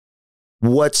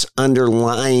 What's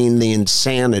underlying the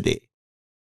insanity?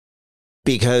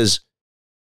 Because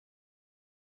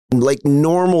like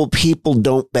normal people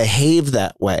don't behave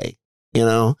that way.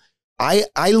 I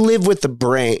live with the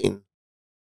brain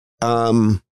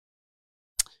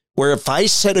where if I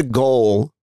set a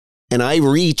goal and I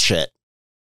reach it,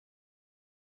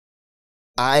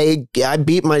 I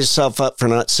beat myself up for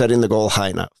not setting the goal high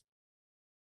enough.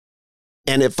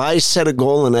 And if I set a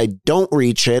goal and I don't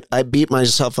reach it, I beat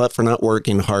myself up for not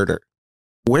working harder.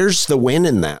 Where's the win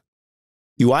in that?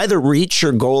 You either reach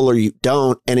your goal or you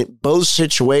don't. And in both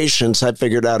situations, I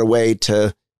figured out a way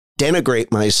to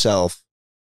denigrate myself.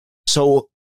 So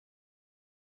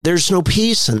there's no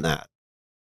peace in that.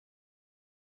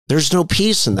 There's no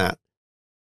peace in that.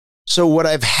 So what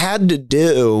I've had to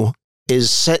do is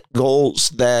set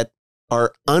goals that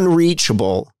are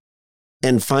unreachable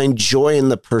and find joy in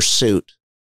the pursuit.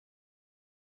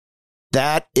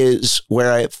 That is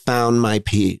where I have found my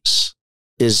peace,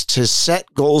 is to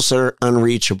set goals that are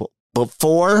unreachable.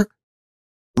 Before,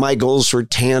 my goals were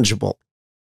tangible.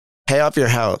 Pay off your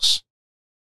house.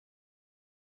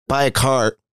 Buy a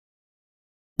car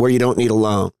where you don't need a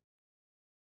loan.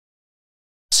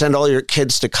 Send all your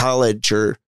kids to college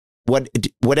or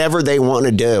whatever they want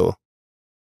to do,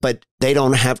 but they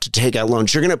don't have to take out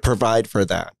loans. You're going to provide for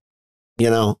that. They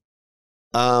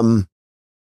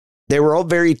were all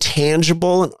very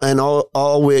tangible and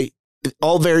all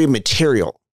very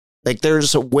material. Like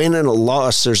there's a win and a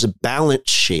loss. There's a balance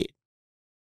sheet.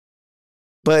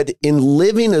 But in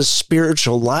living a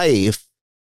spiritual life,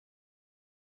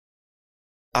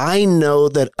 I know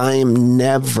that I am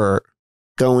never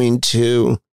going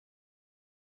to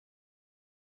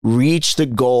reach the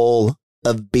goal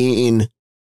of being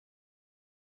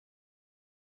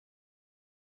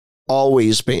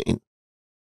always being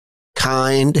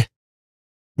kind,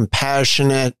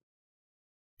 compassionate,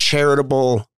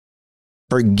 charitable,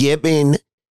 forgiving,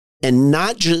 and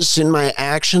not just in my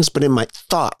actions, but in my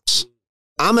thoughts.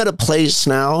 I'm at a place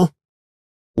now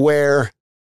where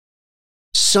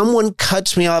someone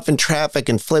cuts me off in traffic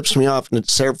and flips me off and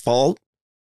it's their fault.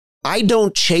 I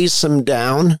don't chase them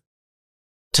down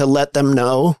to let them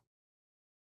know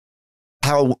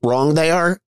how wrong they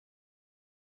are.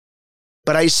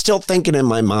 But I still think it in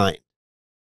my mind.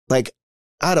 Like,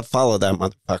 I ought to follow that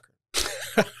motherfucker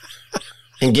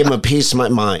and give him a piece of my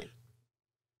mind.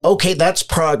 Okay, that's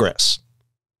progress.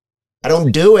 I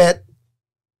don't do it,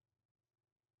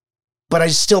 but I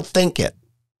still think it.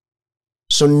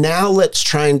 So now let's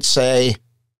try and say,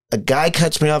 a guy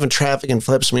cuts me off in traffic and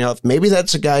flips me off. Maybe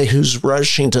that's a guy who's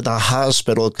rushing to the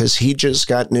hospital because he just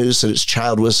got news that his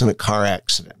child was in a car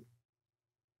accident.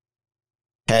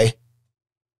 Okay?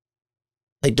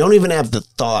 Like, don't even have the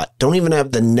thought. Don't even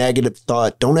have the negative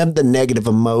thought. Don't have the negative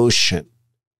emotion.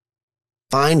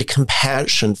 Find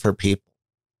compassion for people.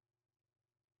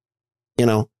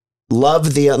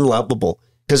 Love the unlovable.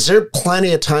 Because there are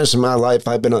plenty of times in my life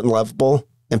I've been unlovable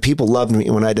and people loved me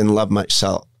when I didn't love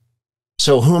myself.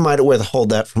 So who am I to withhold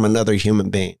that from another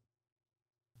human being?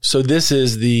 So this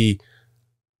is the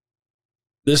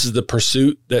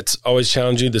pursuit that's always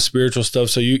challenging you, the spiritual stuff.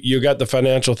 So you got the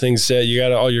financial things set, you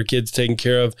got all your kids taken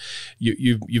care of,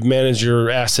 you've managed your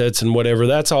assets and whatever,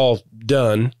 that's all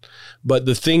done. But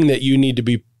the thing that you need to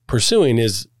be pursuing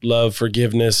is love,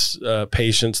 forgiveness,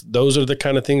 patience. Those are the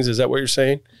kind of things. Is that what you're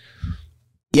saying?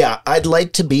 Yeah, I'd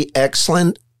like to be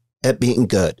excellent at being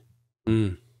good.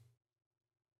 Mm.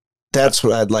 That's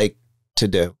what I'd like to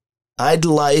do. I'd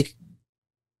like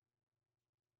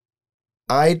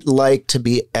to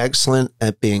be excellent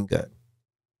at being good.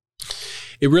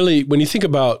 It really, when you think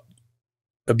about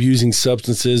abusing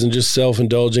substances and just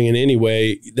self-indulging in any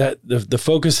way, that the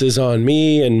focus is on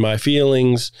me and my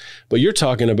feelings, but you're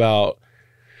talking about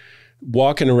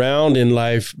walking around in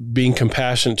life being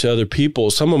compassionate to other people.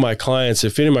 Some of my clients,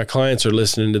 if any of my clients are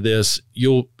listening to this,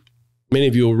 many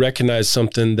of you will recognize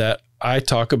something that I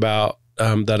talk about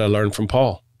that I learned from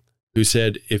Paul, who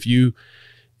said, if you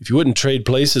wouldn't trade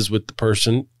places with the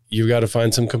person, you've got to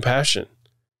find some compassion.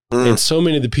 And so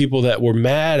many of the people that we're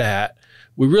mad at,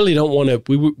 we really don't want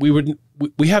to,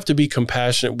 we have to be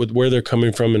compassionate with where they're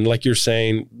coming from. And like you're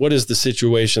saying, what is the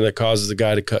situation that causes the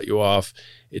guy to cut you off?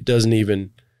 It doesn't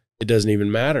even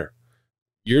matter.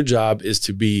 Your job is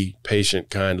to be patient,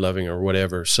 kind, loving, or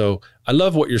whatever. So I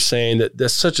love what you're saying,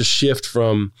 that's such a shift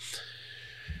from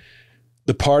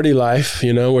the party life,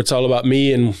 where it's all about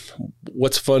me and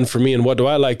what's fun for me and what do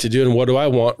I like to do and what do I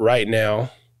want right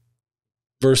now,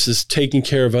 versus taking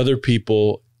care of other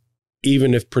people,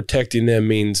 even if protecting them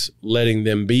means letting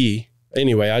them be.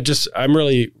 Anyway, I'm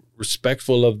really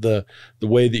respectful of the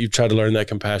way that you've tried to learn that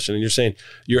compassion. And you're saying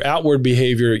your outward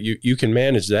behavior, you can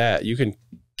manage that. You can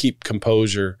keep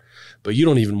composure, but you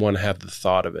don't even want to have the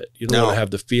thought of it. You don't want to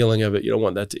have the feeling of it. You don't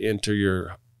want that to enter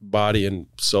your body and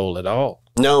soul at all.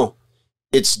 No,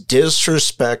 it's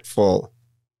disrespectful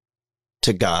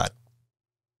to God.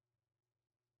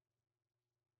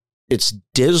 It's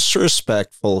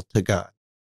disrespectful to God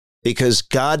because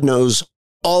God knows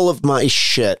all of my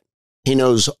shit. He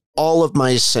knows all of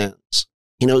my sins.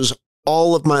 He knows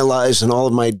all of my lies and all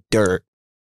of my dirt,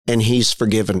 and he's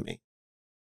forgiven me.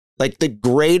 Like the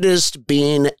greatest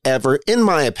being ever, in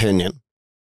my opinion,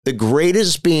 the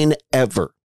greatest being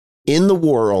ever in the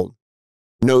world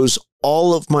knows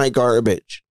all of my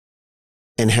garbage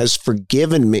and has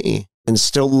forgiven me and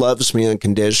still loves me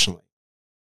unconditionally.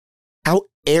 How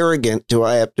arrogant do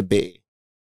I have to be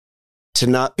to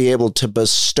not be able to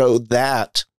bestow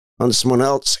that on someone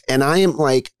else? And I am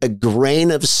like a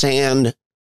grain of sand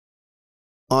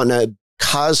on a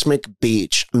cosmic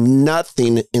beach. I'm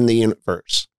nothing in the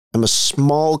universe. I'm a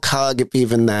small cog, if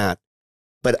even that.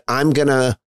 But I'm going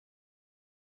to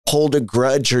hold a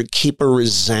grudge or keep a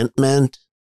resentment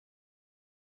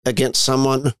against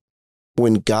someone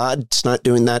when God's not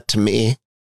doing that to me.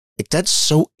 Like, that's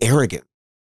so arrogant.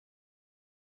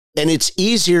 And it's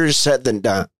easier said than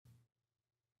done.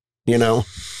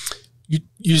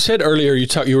 You said earlier,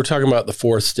 you were talking about the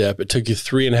fourth step. It took you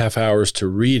 3.5 hours to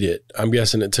read it. I'm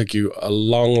guessing it took you a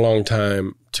long, long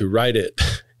time to write it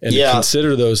and to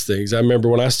consider those things. I remember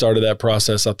when I started that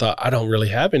process, I thought, I don't really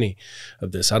have any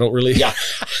of this. I don't really. Yeah.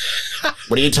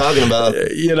 What are you talking about?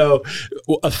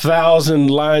 1,000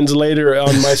 lines later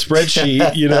on my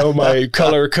spreadsheet, my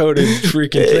color-coded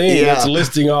freaking thing, it's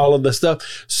listing all of the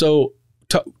stuff. So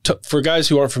for guys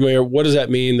who aren't familiar, what does that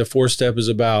mean? The fourth step is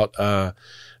about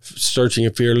searching a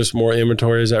fearless moral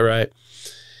inventory. Is that right?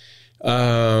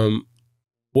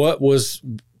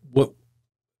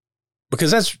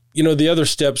 Because that's, the other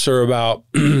steps are about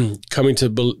coming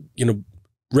to,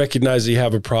 recognize that you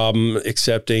have a problem,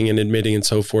 accepting and admitting and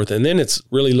so forth. And then it's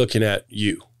really looking at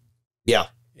you. Yeah.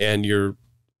 And your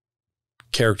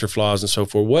character flaws and so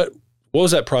forth. What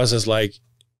was that process like?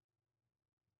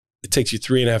 It takes you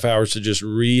 3.5 hours to just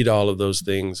read all of those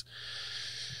things.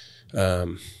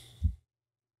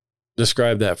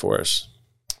 Describe that for us.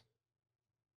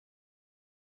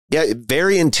 Yeah,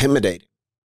 very intimidating.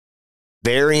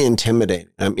 Very intimidating.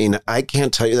 I mean, I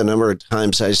can't tell you the number of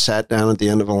times I sat down at the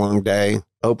end of a long day,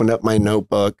 opened up my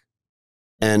notebook,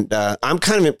 and I'm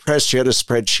kind of impressed you had a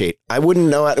spreadsheet. I wouldn't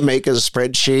know how to make a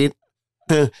spreadsheet.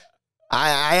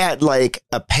 I had like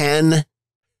a pen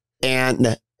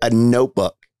and a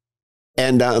notebook.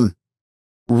 And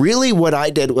really what I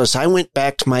did was I went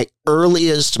back to my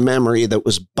earliest memory that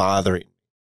was bothering me.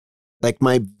 Like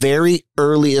my very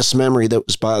earliest memory that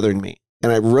was bothering me.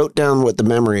 And I wrote down what the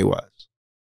memory was.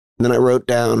 And then I wrote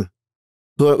down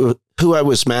who I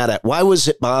was mad at. Why was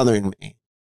it bothering me?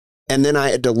 And then I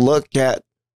had to look at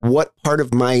what part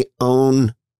of my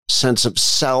own sense of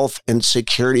self and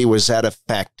security was that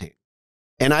affecting.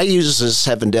 And I use the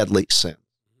 7 deadly sins.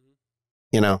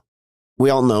 We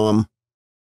all know them.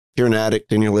 If you're an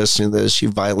addict and you're listening to this, you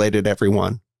violated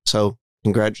everyone. So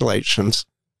congratulations.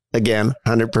 Again,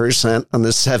 100% on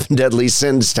the 7 deadly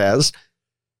sins test.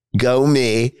 Go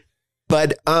me.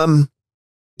 But,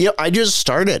 I just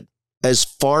started as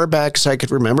far back as I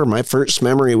could remember. My first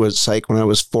memory was like when I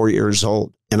was 4 years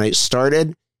old. And I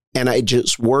started and I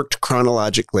just worked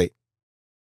chronologically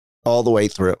all the way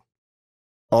through.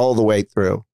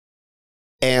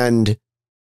 And,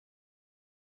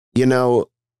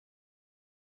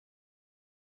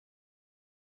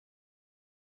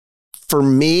 for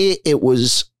me, it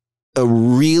was a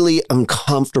really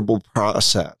uncomfortable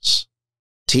process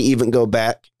to even go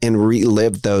back and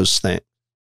relive those things.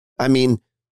 I mean,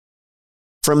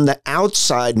 from the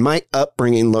outside, my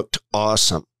upbringing looked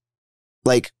awesome.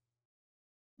 Like,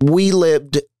 we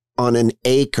lived on an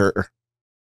acre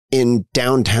in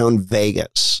downtown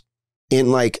Vegas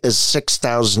in like a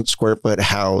 6,000 square foot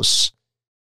house,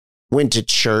 went to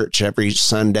church every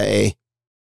Sunday,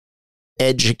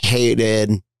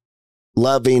 educated,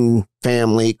 loving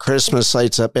family, Christmas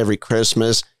lights up every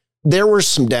Christmas. There were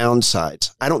some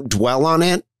downsides. I don't dwell on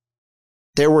it.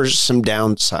 There were some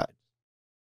downsides.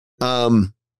 I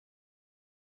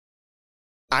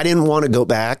didn't want to go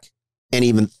back and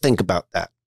even think about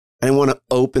that. I didn't want to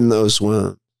open those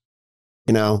wounds.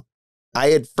 You know, I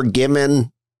had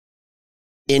forgiven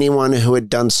anyone who had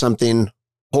done something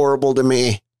horrible to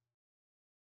me.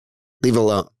 Leave it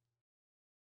alone.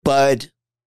 But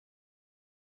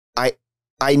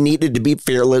I needed to be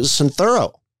fearless and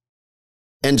thorough.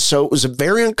 And so it was a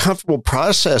very uncomfortable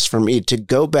process for me to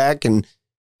go back and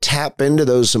tap into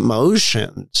those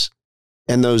emotions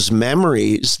and those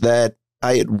memories that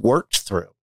I had worked through.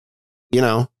 You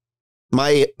know,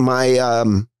 my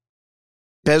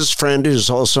best friend,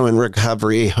 who's also in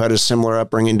recovery, who had a similar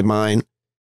upbringing to mine,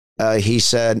 he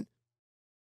said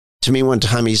to me one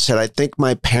time, he said, I think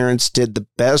my parents did the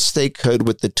best they could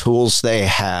with the tools they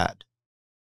had.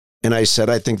 And I said,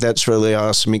 I think that's really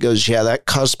awesome. He goes, yeah, that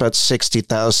cost about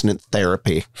 $60,000 in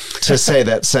therapy to say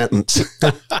that sentence.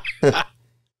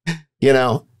 You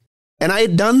know, and I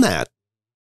had done that.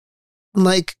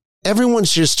 Like,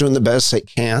 everyone's just doing the best they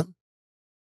can.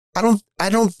 I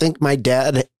don't think my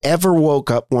dad ever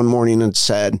woke up one morning and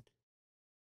said,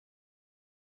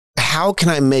 how can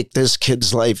I make this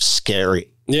kid's life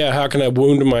scary? Yeah, how can I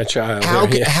wound my child?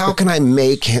 How can I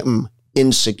make him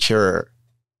insecure?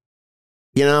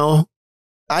 You know,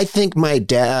 I think my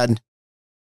dad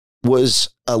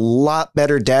was a lot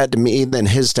better dad to me than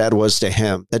his dad was to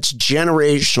him. That's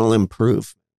generational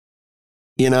improvement,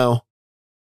 you know,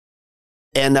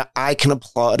 and I can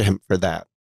applaud him for that.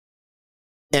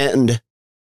 And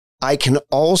I can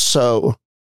also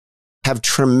have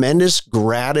tremendous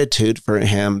gratitude for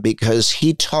him because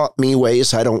he taught me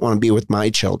ways I don't want to be with my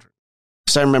children,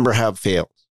 because I remember how it feels.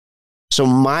 So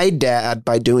my dad,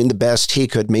 by doing the best he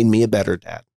could, made me a better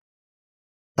dad.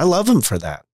 I love him for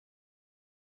that.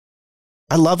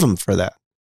 I love him for that.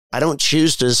 I don't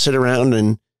choose to sit around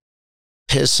and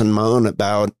piss and moan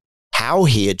about how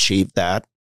he achieved that.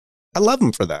 I love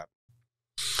him for that.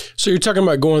 So you're talking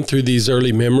about going through these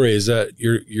early memories that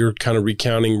you're kind of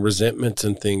recounting resentments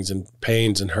and things and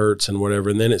pains and hurts and whatever,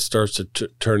 and then it starts to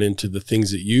turn into the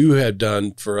things that you have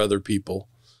done for other people.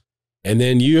 And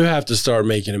then you have to start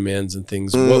making amends and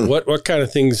things. What kind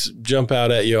of things jump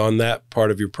out at you on that part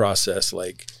of your process?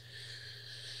 Like,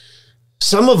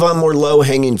 some of them were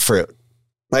low-hanging fruit.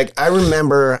 Like, I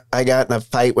remember I got in a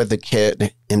fight with a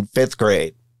kid in 5th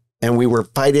grade, and we were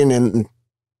fighting in,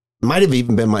 might have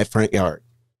even been my front yard.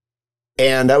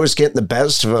 And I was getting the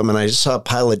best of him, and I just saw a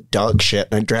pile of dog shit,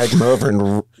 and I dragged him over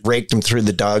and raked him through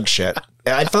the dog shit.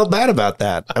 And I felt bad about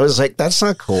that. I was like, that's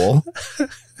not cool.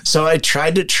 So I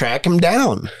tried to track him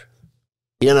down,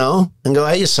 you know, and go,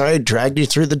 hey, sorry, I dragged you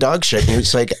through the dog shit. And he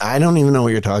was like, I don't even know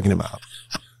what you're talking about.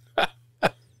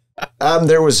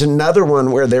 There was another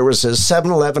one where there was a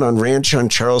 7-Eleven on Rancho in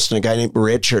Charleston. A guy named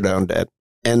Richard owned it.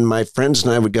 And my friends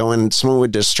and I would go in, and someone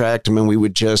would distract him, and we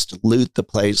would just loot the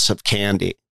place of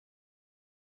candy.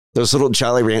 Those little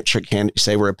Jolly Rancher candies,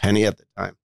 they were a penny at the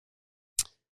time.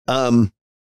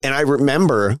 And I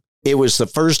remember it was the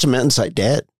first amends I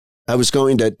did. I was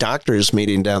going to a doctor's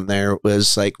meeting down there. It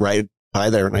was like right by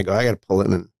there. And I go, I got to pull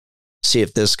in and see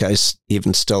if this guy's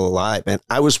even still alive. And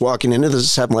I was walking into the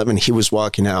 7-Eleven. He was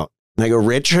walking out. And I go,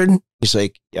 Richard? He's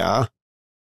like, yeah.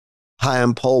 Hi,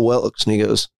 I'm Paul Wilkes. And he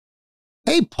goes,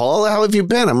 hey, Paul, how have you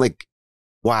been? I'm like,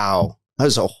 wow, I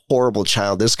was a horrible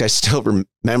child. This guy still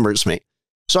remembers me.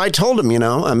 So I told him, you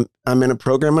know, I'm in a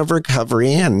program of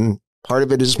recovery, and part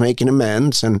of it is making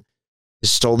amends, and I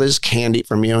stole this candy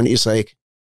from you. And he's like,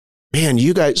 man,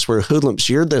 you guys were hoodlums.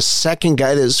 You're the second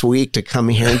guy this week to come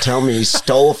here and tell me he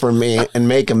stole from me and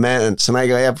make amends. And I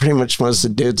go, yeah, pretty much most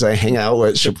of the dudes I hang out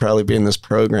with should probably be in this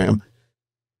program.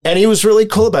 And he was really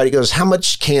cool about it. He goes, how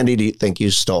much candy do you think you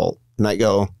stole? And I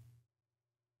go,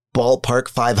 ballpark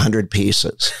 500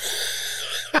 pieces.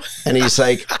 And he's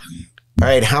like, all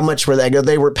right, how much were they? I go,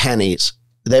 they were pennies.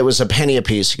 There was a penny a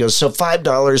piece. He goes, so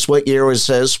 $5, what year was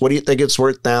this? What do you think it's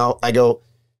worth now? I go,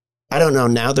 I don't know.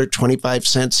 Now they're 25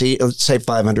 cents each. Let's say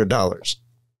 $500.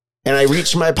 And I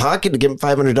reached in my pocket to give him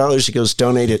 $500. He goes,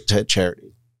 donate it to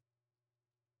charity.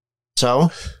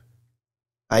 So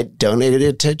I donated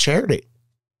it to charity.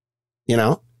 You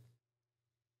know,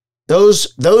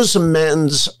 those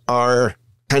amends are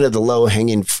kind of the low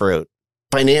hanging fruit.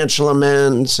 financial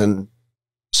amends and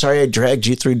sorry I dragged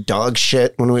you through dog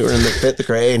shit when we were in the 5th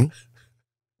grade.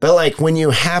 But like when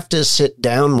you have to sit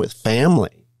down with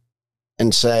family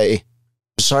and say,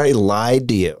 I'm sorry I lied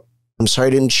to you. I'm sorry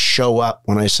I didn't show up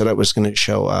when I said I was going to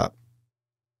show up.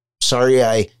 Sorry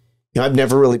I've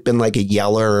never really been like a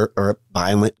yeller or a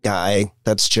violent guy.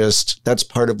 That's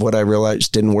part of what I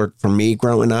realized didn't work for me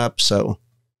growing up. So,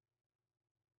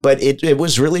 but it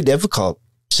was really difficult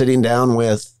sitting down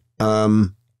with my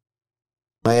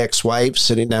ex-wife,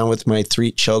 sitting down with my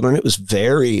 3 children. It was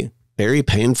very, very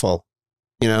painful,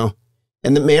 and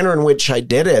the manner in which I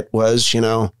did it was,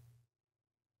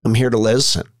 I'm here to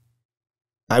listen.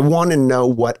 I want to know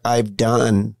what I've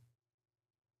done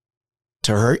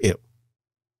to hurt you.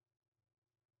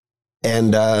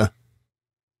 And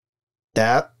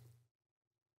that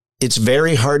it's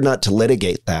very hard not to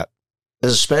litigate that,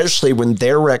 especially when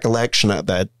their recollection of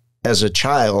it as a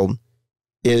child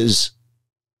is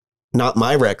not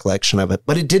my recollection of it.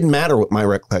 But it didn't matter what my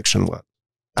recollection was.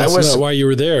 That's not why you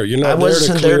were there. You're not I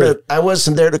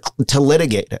wasn't there to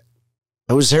litigate it.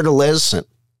 I was there to listen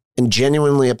and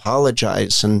genuinely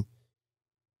apologize and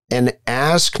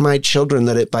ask my children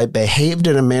that if I behaved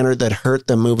in a manner that hurt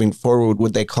them moving forward,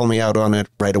 would they call me out on it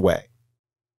right away?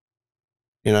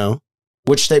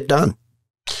 Which they've done.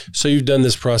 So you've done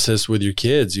this process with your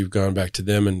kids. You've gone back to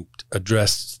them and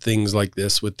addressed things like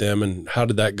this with them. And how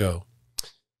did that go?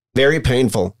 Very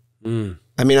painful.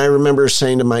 I mean, I remember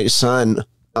saying to my son,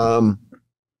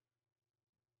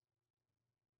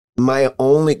 my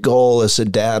only goal as a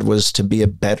dad was to be a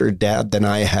better dad than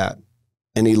I had.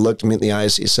 And he looked me in the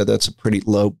eyes. He said, that's a pretty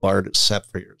low bar to set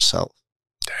for yourself.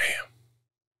 Damn.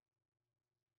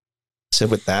 Sit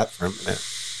with that for a minute.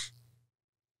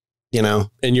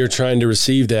 And you're trying to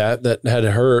receive that had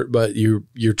hurt, but you're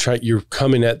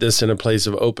coming at this in a place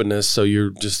of openness. So you're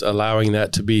just allowing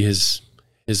that to be his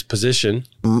position.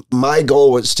 My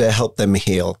goal was to help them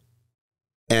heal.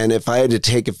 And if I had to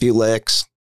take a few licks,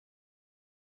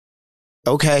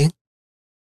 okay.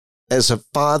 As a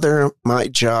father, my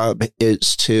job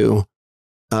is to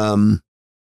help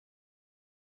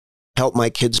my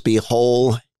kids be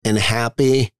whole and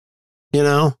happy,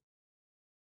 And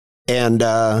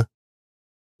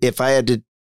if I had to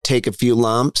take a few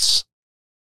lumps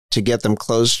to get them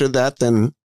closer to that,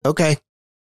 then okay.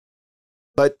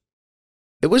 But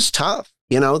it was tough.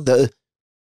 The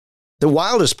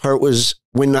wildest part was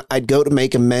when I'd go to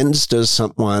make amends to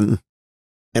someone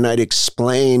and I'd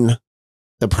explain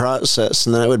the process,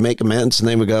 and then I would make amends, and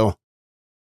they would go,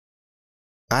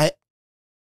 I've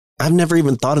never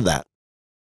even thought of that.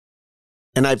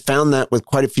 And I found that with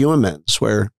quite a few amends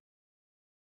where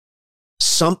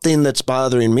something that's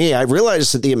bothering me, I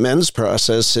realized that the amends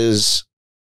process is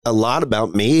a lot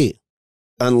about me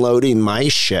unloading my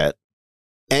shit.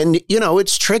 And,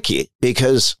 it's tricky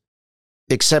because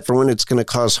except for when it's going to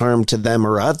cause harm to them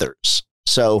or others.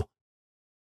 So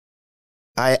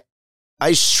I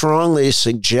strongly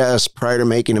suggest prior to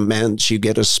making amends, you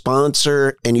get a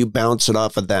sponsor and you bounce it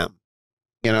off of them.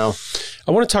 I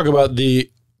want to talk about the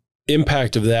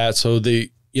impact of that. So the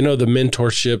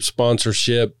mentorship,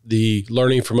 sponsorship, the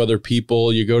learning from other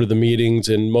people, you go to the meetings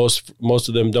and most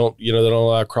of them don't, they don't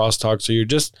allow crosstalk. So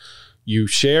you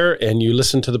share and you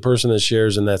listen to the person that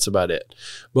shares, and that's about it.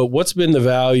 But what's been the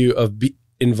value of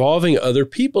involving other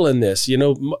people in this?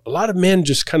 A lot of men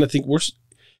just kind of think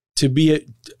to be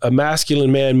a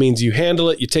masculine man means you handle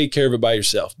it, you take care of it by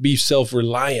yourself, be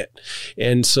self-reliant.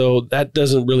 And so that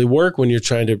doesn't really work when you're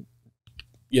trying to,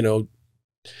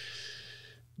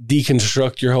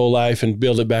 deconstruct your whole life and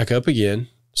build it back up again.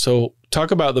 So talk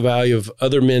about the value of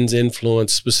other men's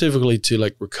influence, specifically to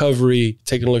like recovery,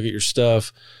 taking a look at your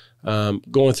stuff,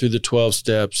 going through the 12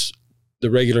 steps, the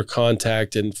regular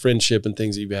contact and friendship and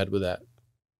things that you've had with that.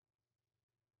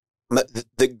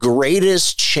 The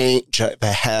greatest change I've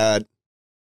had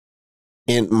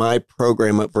in my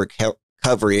program of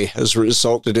recovery has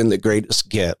resulted in the greatest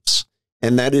gifts.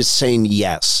 And that is saying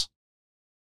yes.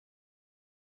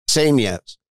 Saying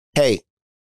yes. Hey,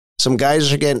 some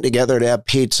guys are getting together to have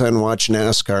pizza and watch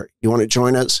NASCAR. You want to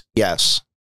join us? Yes.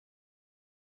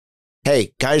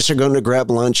 Hey, guys are going to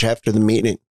grab lunch after the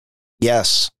meeting.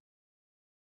 Yes.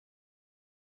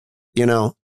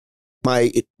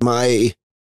 My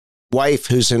wife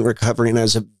who's in recovery and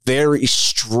has a very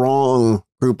strong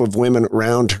group of women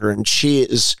around her. And she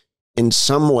is in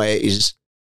some ways,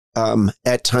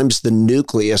 at times the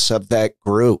nucleus of that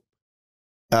group.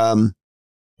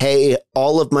 Hey,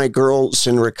 all of my girls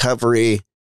in recovery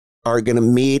are going to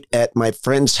meet at my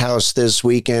friend's house this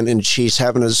weekend, and she's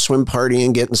having a swim party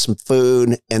and getting some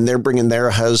food, and they're bringing their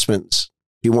husbands.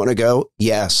 You want to go?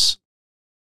 Yes.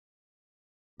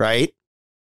 right?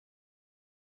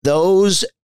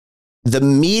 The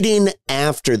meeting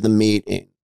after the meeting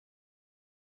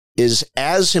is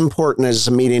as important as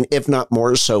the meeting, if not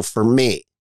more so for me.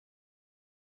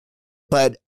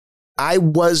 But I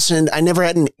never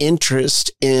had an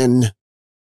interest in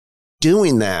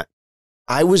doing that.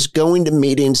 I was going to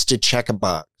meetings to check a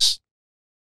box.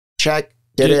 Check,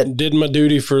 did it. Did my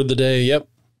duty for the day, yep.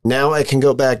 Now I can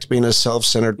go back to being a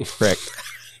self-centered prick.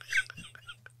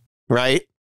 Right?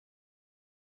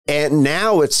 And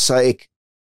now it's like,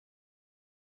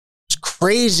 it's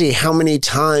crazy how many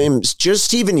times,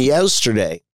 just even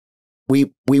yesterday,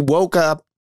 we woke up.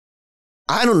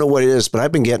 I don't know what it is, but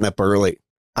I've been getting up early.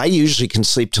 I usually can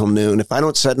sleep till noon. If I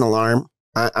don't set an alarm,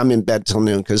 I'm in bed till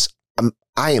noon because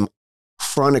I am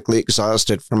chronically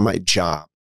exhausted from my job.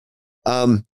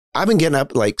 I've been getting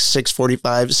up like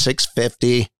 6:45,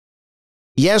 6:50.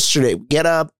 Yesterday, get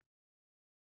up,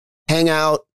 hang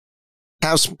out,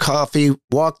 have some coffee,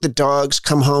 walk the dogs,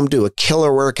 come home, do a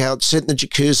killer workout, sit in the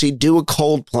jacuzzi, do a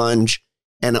cold plunge,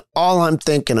 and all I'm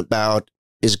thinking about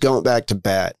is going back to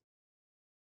bed.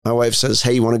 My wife says,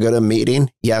 hey, you want to go to a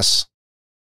meeting? Yes.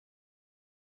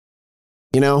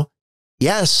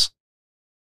 Yes.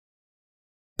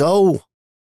 Go.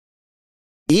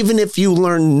 Even if you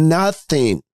learn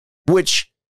nothing,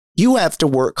 which you have to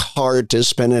work hard to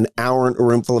spend an hour in a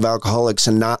room full of alcoholics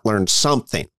and not learn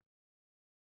something.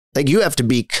 Like you have to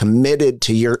be committed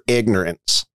to your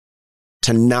ignorance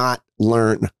to not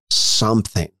learn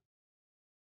something.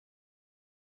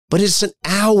 But it's an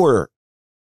hour.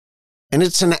 And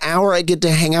it's an hour I get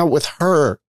to hang out with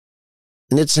her.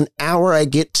 And it's an hour I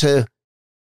get to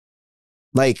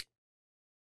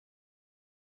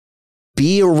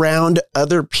be around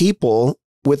other people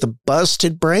with a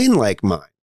busted brain like mine.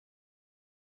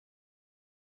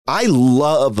 I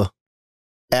love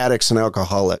addicts and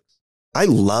alcoholics. I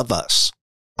love us.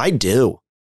 I do.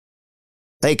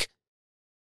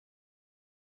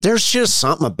 There's just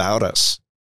something about us,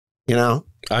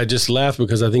 I just laugh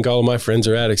because I think all of my friends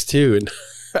are addicts too. And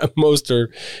most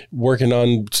are working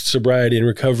on sobriety and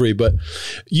recovery. But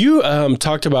you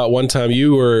talked about one time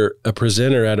you were a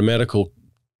presenter at a medical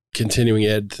continuing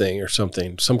ed thing or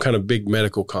something, some kind of big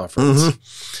medical conference.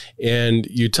 Mm-hmm. And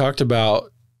you talked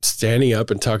about standing up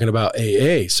and talking about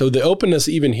AA. So the openness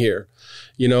even here,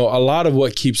 a lot of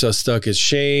what keeps us stuck is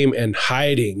shame and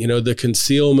hiding, the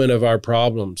concealment of our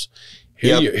problems.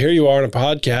 Here you are on a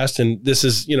podcast, and this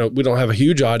is, we don't have a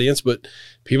huge audience, but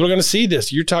people are going to see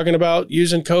this. You're talking about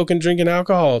using Coke and drinking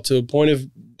alcohol to a point of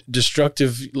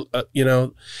destructive,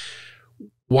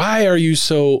 Why are you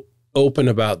so open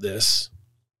about this?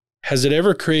 Has it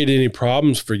ever created any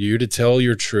problems for you to tell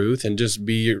your truth and just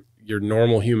be your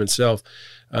normal human self?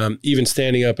 Even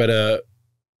standing up at a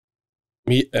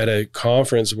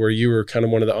conference where you were kind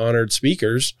of one of the honored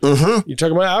speakers, mm-hmm. You're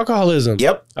talking about alcoholism.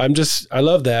 Yep. I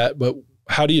love that. But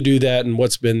how do you do that? And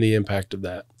what's been the impact of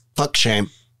that? Fuck shame.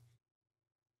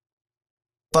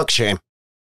 Fuck shame.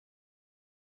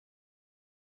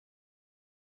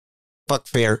 Fuck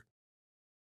fear.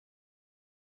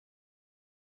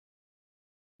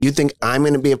 You think I'm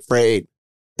going to be afraid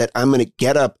that I'm going to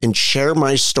get up and share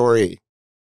my story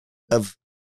of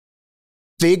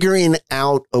figuring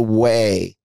out a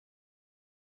way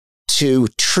to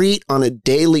treat on a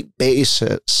daily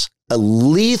basis a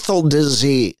lethal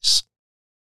disease,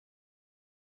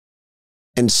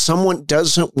 and someone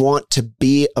doesn't want to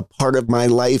be a part of my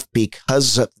life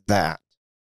because of that?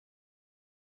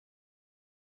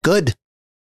 Good.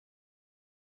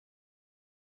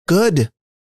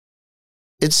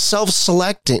 It's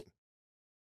self-selecting.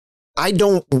 I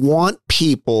don't want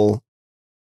people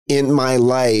in my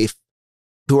life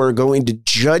who are going to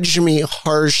judge me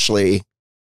harshly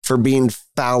for being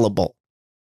fallible.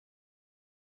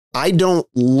 I don't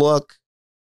look,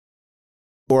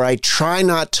 or I try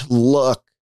not to look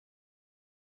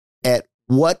at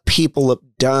what people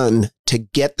have done to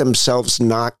get themselves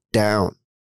knocked down.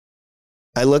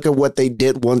 I look at what they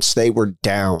did once they were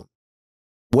down.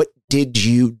 What did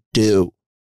you do?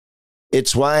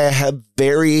 It's why I have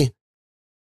very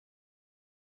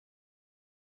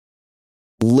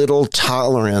little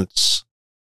tolerance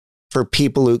for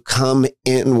people who come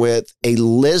in with a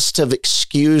list of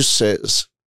excuses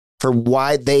for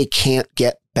why they can't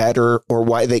get better or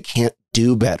why they can't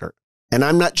do better. And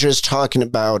I'm not just talking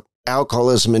about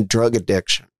alcoholism and drug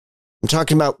addiction. I'm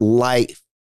talking about life.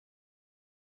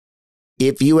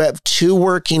 If you have 2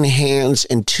 working hands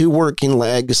and 2 working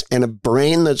legs and a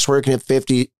brain that's working at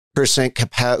 50%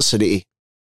 capacity,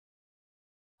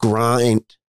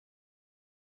 grind,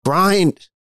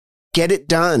 get it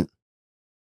done.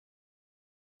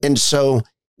 And so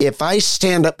if I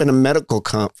stand up in a medical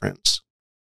conference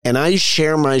and I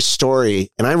share my story,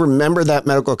 and I remember that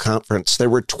medical conference, there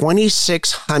were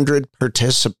 2,600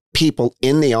 people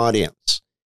in the audience,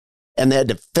 and they had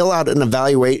to fill out an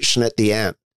evaluation at the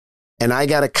end. And I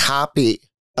got a copy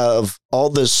of all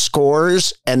the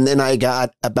scores, and then I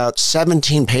got about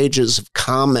 17 pages of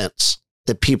comments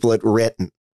that people had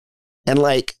written. And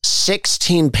like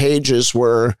 16 pages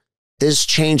were, this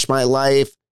changed my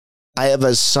life. I have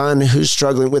a son who's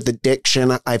struggling with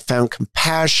addiction. I found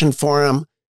compassion for him.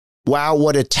 Wow,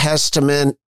 what a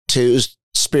testament to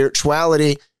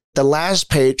spirituality. The last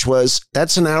page was,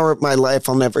 that's an hour of my life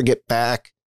I'll never get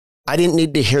back. I didn't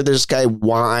need to hear this guy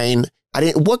whine.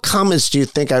 What comments do you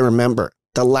think I remember?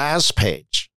 The last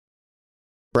page,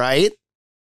 right?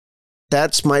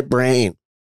 That's my brain.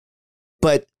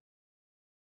 But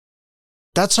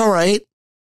that's all right.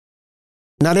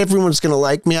 Not everyone's going to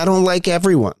like me. I don't like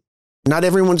everyone. Not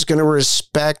everyone's going to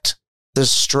respect the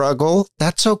struggle.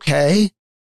 That's okay.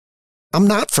 I'm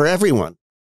not for everyone.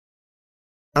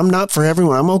 I'm not for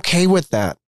everyone. I'm okay with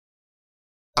that.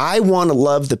 I want to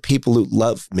love the people who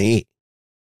love me.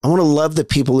 I want to love the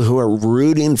people who are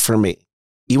rooting for me.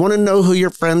 You want to know who your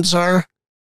friends are?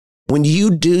 When you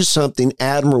do something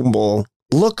admirable,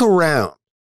 look around.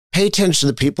 Pay attention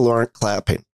to the people who aren't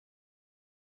clapping.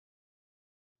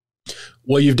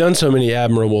 Well, you've done so many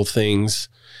admirable things.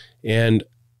 And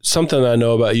something I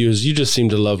know about you is you just seem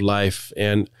to love life.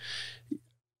 And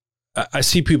I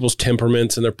see people's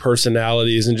temperaments and their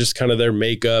personalities and just kind of their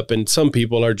makeup. And some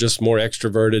people are just more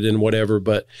extroverted and whatever.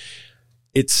 But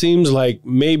it seems like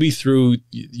maybe through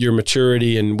your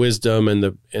maturity and wisdom and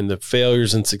the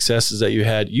failures and successes that you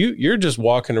had, you're just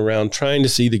walking around trying to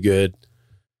see the good.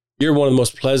 You're one of the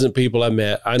most pleasant people I've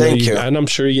met. I know you, and I'm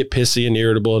sure you get pissy and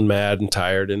irritable and mad and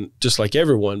tired and just like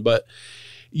everyone, but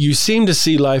you seem to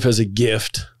see life as a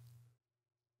gift.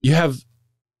 You have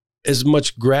as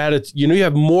much gratitude, you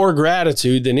have more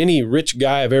gratitude than any rich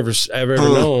guy I've ever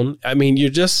known. I mean, you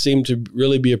just seem to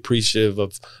really be appreciative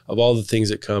of all the things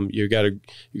that come. You got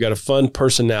a fun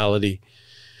personality.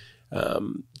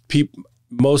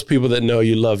 Most people that know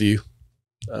you love you,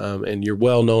 and you're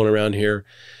well known around here.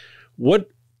 What,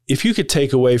 if you could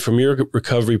take away from your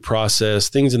recovery process,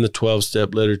 things in the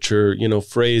 12-step literature,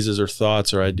 phrases or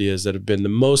thoughts or ideas that have been the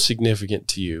most significant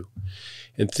to you,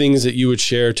 and things that you would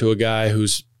share to a guy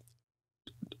who's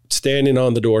standing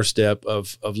on the doorstep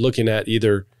of looking at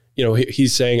either,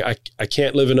 he's saying, I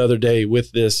can't live another day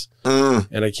with this,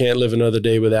 and I can't live another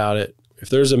day without it. If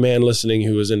there's a man listening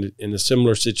who is in a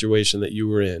similar situation that you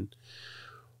were in,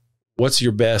 what are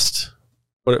your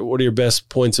best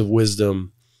points of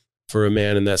wisdom for a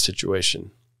man in that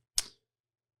situation?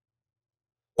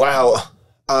 Wow.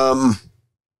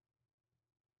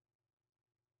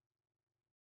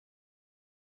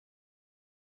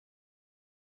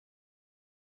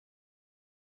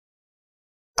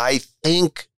 I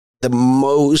think the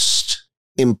most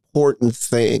important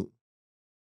thing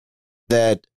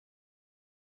that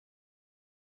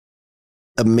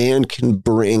a man can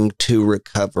bring to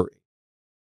recovery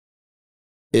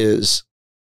is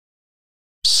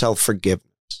self-forgiveness.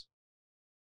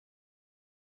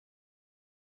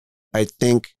 I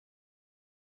think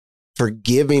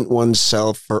forgiving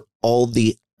oneself for all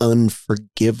the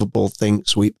unforgivable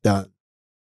things we've done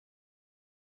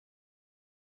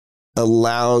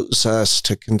allows us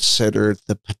to consider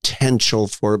the potential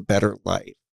for a better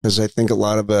life. Because I think a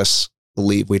lot of us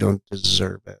believe we don't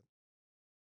deserve it.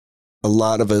 A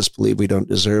lot of us believe we don't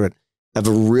deserve it. I have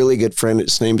a really good friend.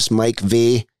 His name's Mike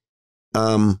V.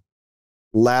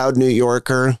 Loud New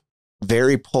Yorker,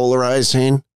 very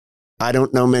polarizing. I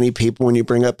don't know many people, when you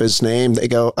bring up his name, they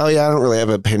go, oh yeah, I don't really have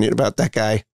an opinion about that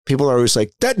guy. People are always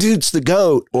like, that dude's the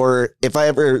GOAT. Or if I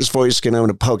ever hear his voice again, I'm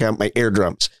going to poke out my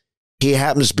eardrums. He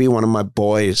happens to be one of my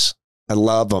boys. I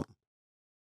love him.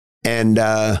 And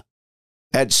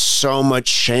had so much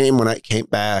shame when I came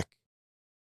back.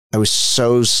 I was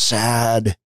so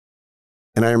sad.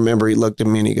 And I remember he looked at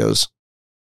me and he goes,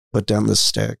 put down the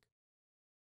stick.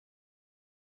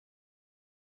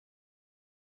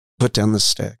 Put down the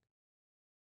stick.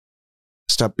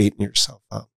 Stop beating yourself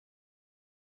up.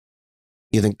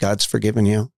 You think God's forgiven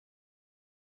you?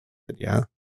 But yeah.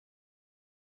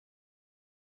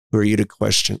 Who are you to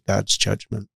question God's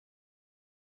judgment?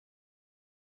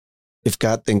 If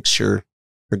God thinks you're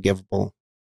forgivable,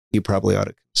 you probably ought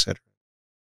to consider it.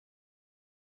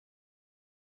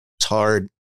 It's hard.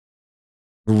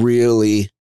 Really,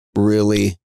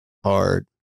 really hard.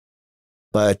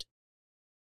 But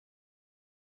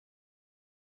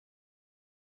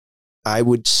I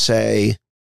would say,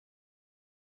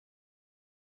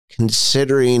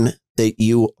 considering that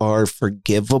you are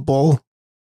forgivable.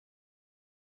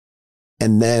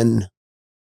 And then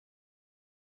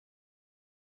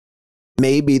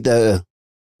maybe the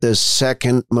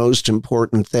second most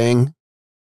important thing,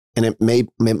 and it might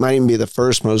even be the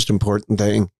first most important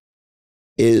thing,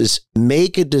 is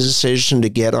make a decision to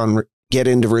get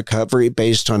into recovery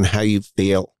based on how you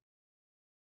feel,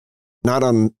 not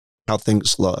on how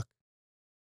things look.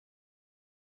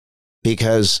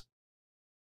 Because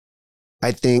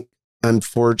I think,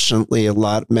 unfortunately, a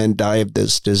lot of men die of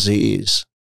this disease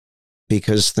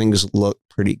because things look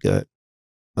pretty good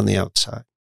on the outside.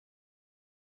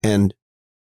 And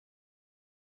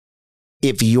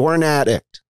if you're an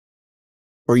addict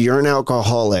or you're an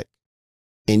alcoholic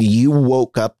and you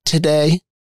woke up today,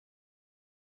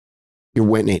 you're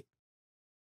winning.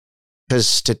 Because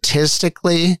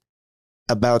statistically,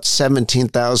 about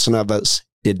 17,000 of us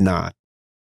did not.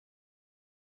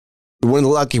 You're one of the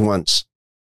lucky ones.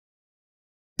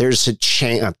 There's a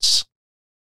chance.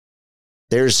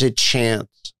 There's a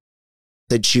chance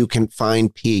that you can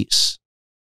find peace.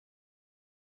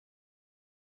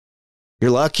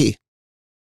 You're lucky.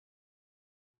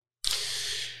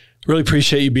 Really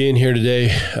appreciate you being here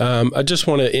today. I just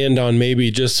want to end on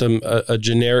maybe just a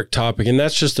generic topic, and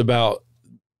that's just about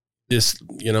this,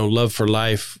 love for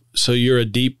life. So you're a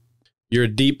deep,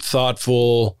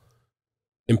 thoughtful,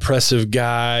 impressive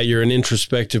guy. You're an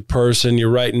introspective person.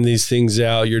 You're writing these things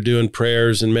out. You're doing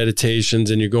prayers and meditations,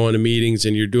 and you're going to meetings,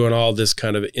 and you're doing all this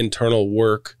kind of internal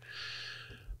work.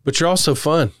 But you're also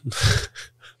fun.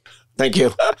 Thank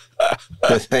you.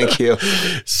 Thank you.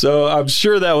 So I'm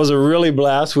sure that was a really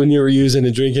blast when you were using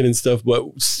and drinking and stuff.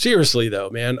 But seriously, though,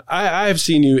 man, I have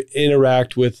seen you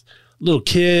interact with little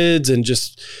kids, and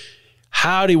just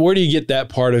where do you get that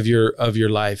part of your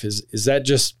life? Is that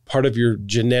just part of your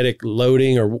genetic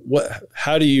loading, or what?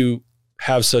 How do you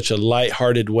have such a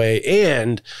lighthearted way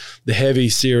and the heavy,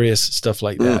 serious stuff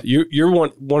like that? You're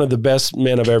one of the best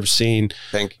men I've ever seen.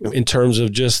 Thank you. In terms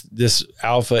of just this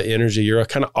alpha energy. You're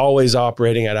kind of always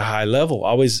operating at a high level,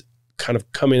 always kind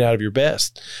of coming out of your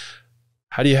best.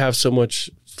 How do you have so much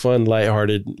fun,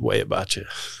 lighthearted way about you?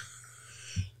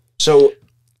 So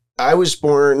I was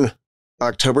born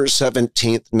October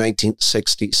 17th,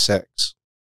 1966.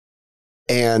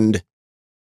 And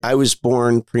I was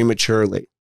born prematurely.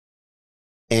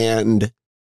 And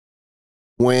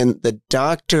when the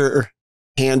doctor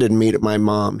handed me to my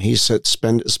mom, he said,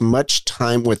 spend as much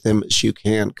time with him as you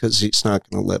can because he's not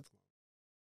going to live.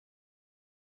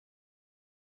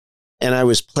 And I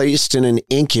was placed in an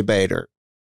incubator.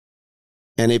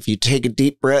 And if you take a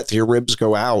deep breath, your ribs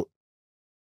go out.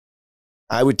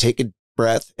 I would take a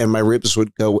breath and my ribs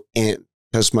would go in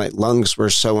because my lungs were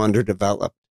so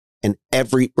underdeveloped. And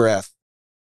every breath,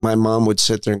 my mom would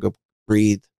sit there and go,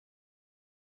 breathe.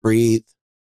 Breathe,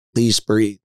 please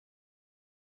breathe.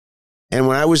 And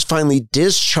when I was finally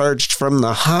discharged from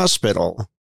the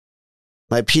hospital,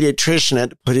 my pediatrician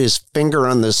had to put his finger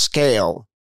on the scale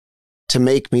to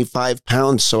make me 5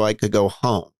 pounds so I could go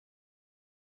home.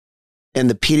 And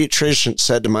the pediatrician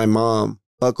said to my mom,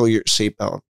 buckle your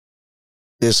seatbelt.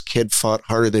 This kid fought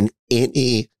harder than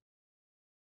any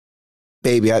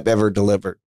baby I've ever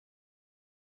delivered.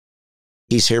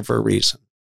 He's here for a reason.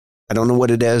 I don't know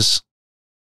what it is.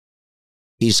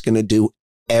 He's going to do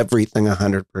everything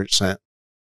 100%. He's going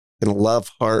to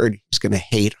love hard. He's going to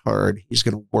hate hard. He's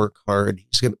going to work hard.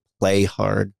 He's going to play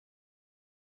hard.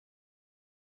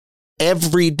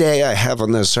 Every day I have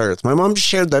on this earth, my mom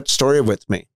shared that story with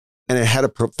me, and it had a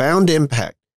profound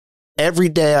impact. Every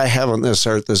day I have on this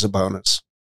earth is a bonus.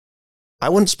 I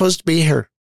wasn't supposed to be here.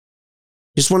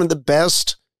 He's one of the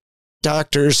best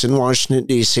doctors in Washington,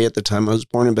 D.C. at the time. I was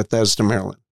born in Bethesda,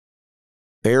 Maryland.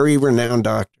 Very renowned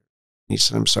doctor. He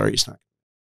said, I'm sorry, he's not.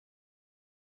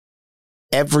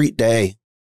 Every day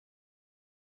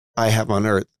I have on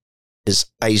earth is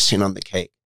icing on the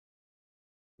cake.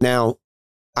 Now,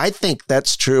 I think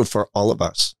that's true for all of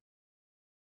us.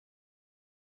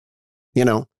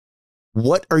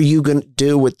 What are you going to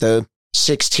do with the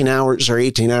 16 hours or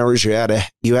 18 hours you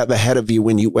have ahead of you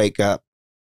when you wake up?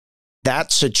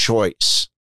 That's a choice.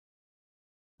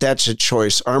 That's a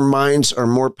choice. Our minds are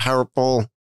more powerful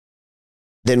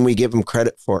than we give them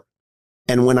credit for.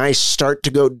 And when I start to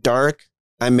go dark,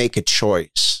 I make a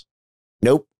choice.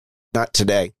 Nope, not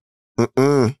today.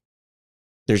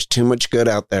 There's too much good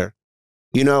out there.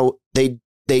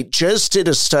 They just did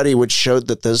a study which showed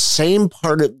that the same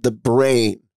part of the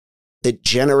brain that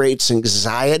generates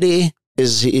anxiety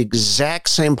is the exact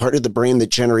same part of the brain that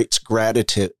generates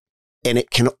gratitude. And it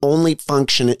can only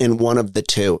function in one of the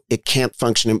two. It can't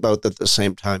function in both at the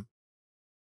same time.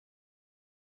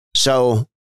 So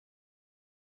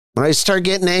When I start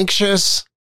getting anxious,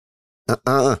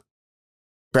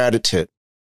 gratitude.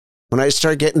 When I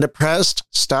start getting depressed,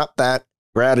 stop that,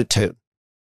 gratitude.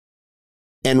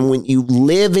 And when you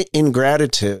live in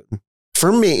gratitude,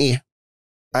 for me,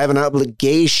 I have an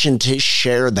obligation to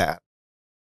share that.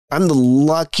 I'm the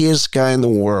luckiest guy in the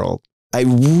world. I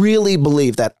really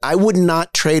believe that. I would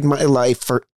not trade my life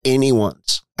for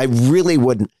anyone's. I really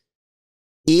wouldn't.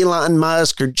 Elon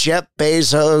Musk or Jeff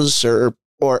Bezos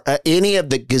or any of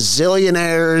the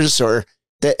gazillionaires or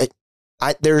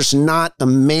there's not a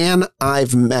man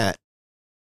I've met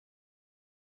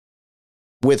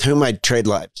with whom I'd trade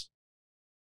lives.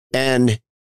 And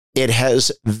it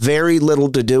has very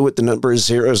little to do with the number of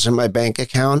zeros in my bank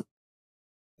account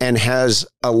and has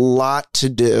a lot to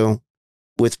do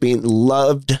with being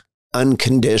loved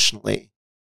unconditionally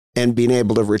and being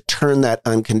able to return that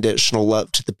unconditional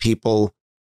love to the people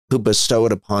who bestow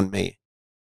it upon me.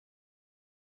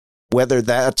 Whether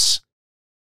that's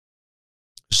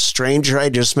a stranger I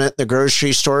just met in the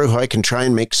grocery store who I can try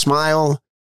and make smile,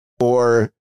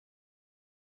 or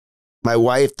my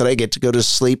wife that I get to go to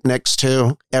sleep next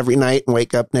to every night and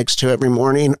wake up next to every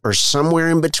morning, or somewhere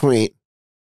in between.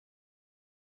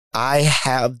 I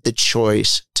have the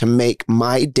choice to make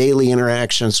my daily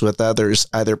interactions with others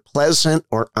either pleasant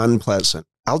or unpleasant.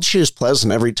 I'll choose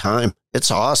pleasant every time.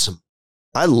 It's awesome.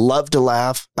 I love to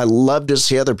laugh. I love to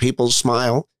see other people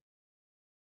smile.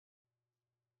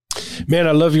 Man,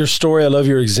 I love your story. I love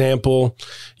your example.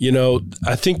 You know,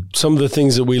 I think some of the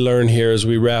things that we learn here as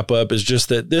we wrap up is just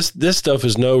that this stuff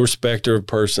is no respecter of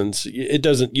persons. You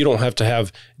don't have to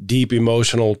have deep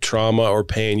emotional trauma or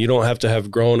pain. You don't have to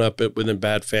have grown up within a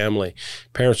bad family.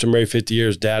 Parents were married 50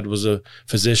 years. Dad was a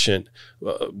physician,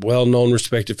 well-known,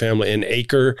 respected family. An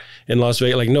acre in Las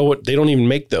Vegas. Like, no, they don't even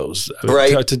make those.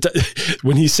 Right.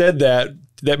 When he said that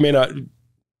may not...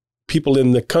 people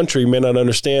in the country may not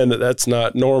understand that that's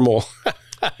not normal.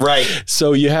 Right.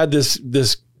 So you had this,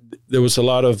 there was a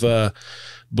lot of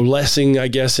blessing, I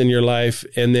guess, in your life.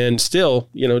 And then still,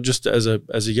 you know, just as a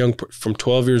young, from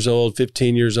 12 years old,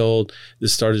 15 years old,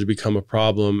 this started to become a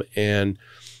problem and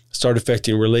started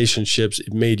affecting relationships.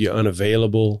 It made you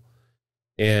unavailable.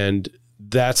 And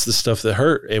that's the stuff that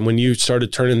hurt. And when you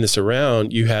started turning this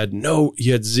around, you had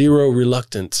zero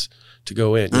reluctance to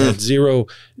go in. You had zero,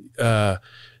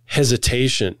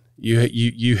 hesitation.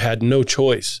 You had no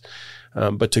choice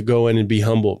but to go in and be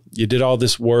humble. You did all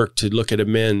this work to look at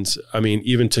amends. I mean,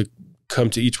 even to come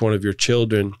to each one of your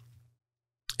children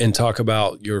and talk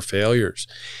about your failures,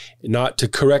 not to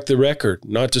correct the record,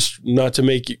 not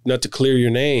to clear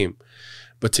your name,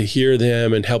 but to hear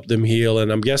them and help them heal.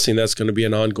 And I'm guessing that's going to be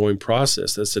an ongoing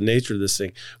process. That's the nature of this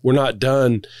thing. We're not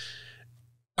done.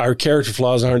 Our character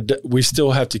flaws aren't. We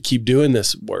still have to keep doing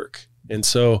this work. And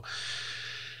so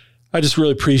I just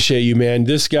really appreciate you, man.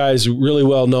 This guy's really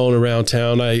well known around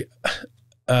town. I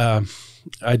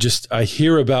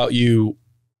hear about you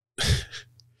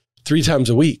 3 times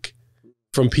a week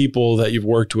from people that you've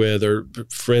worked with or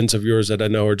friends of yours that I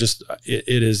know. Are just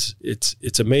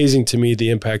it's amazing to me the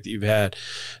impact that you've had.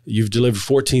 You've delivered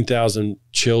 14,000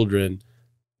 children,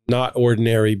 not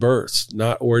ordinary births,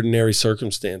 not ordinary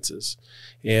circumstances,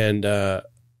 and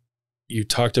you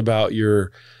talked about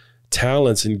your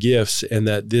talents and gifts, and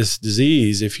that this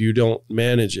disease, if you don't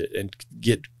manage it and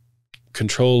get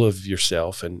control of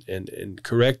yourself and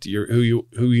correct who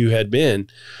you had been,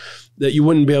 that you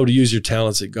wouldn't be able to use your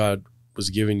talents that God was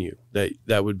giving you.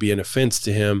 That would be an offense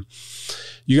to him.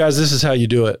 You guys, this is how you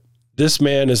do it. This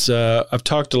man is, I've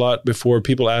talked a lot before.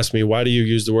 People ask me, why do you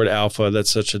use the word alpha?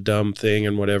 That's such a dumb thing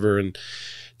and whatever. And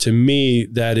to me,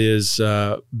 that is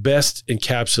best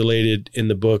encapsulated in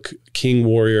the book King,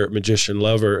 Warrior, Magician,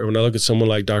 Lover. When I look at someone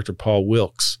like Dr. Paul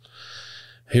Wilkes,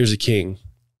 here's a king.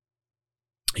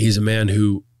 He's a man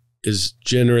who is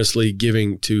generously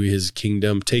giving to his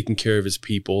kingdom, taking care of his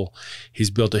people.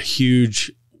 He's built a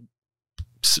huge,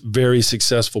 very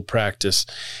successful practice.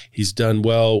 He's done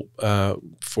well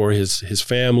for his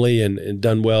family and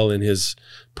done well in his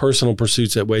personal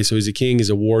pursuits that way. So he's a king, he's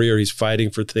a warrior, he's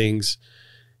fighting for things.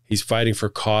 He's fighting for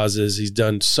causes. He's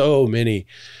done so many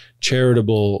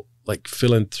charitable, like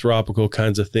philanthropical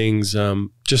kinds of things.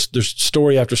 Just there's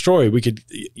story after story.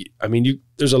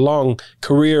 There's a long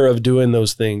career of doing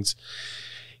those things.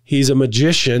 He's a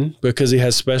magician because he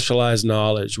has specialized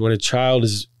knowledge. When a child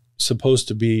is supposed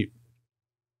to be,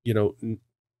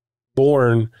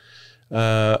 born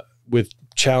with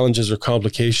challenges or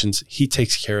complications, he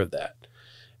takes care of that.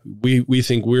 We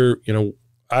think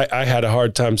I had a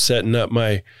hard time setting up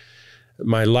my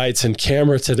lights and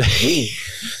camera today.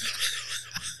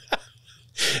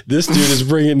 This dude is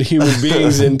bringing human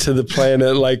beings into the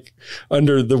planet like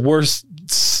under the worst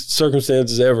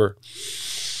circumstances ever.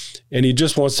 And he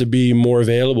just wants to be more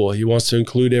available. He wants to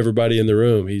include everybody in the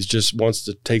room. He just wants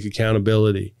to take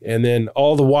accountability. And then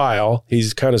all the while,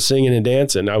 he's kind of singing and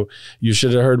dancing. Now, you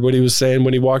should have heard what he was saying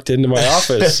when he walked into my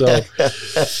office. So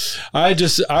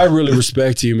I really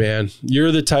respect you, man.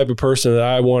 You're the type of person that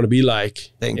I want to be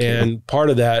like. Thank you. And part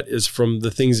of that is from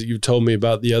the things that you've told me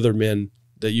about the other men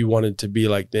that you wanted to be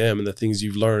like them, and the things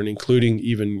you've learned, including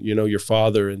even, you know, your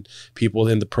father and people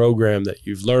in the program that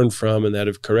you've learned from and that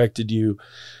have corrected you.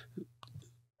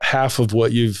 Half of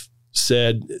what you've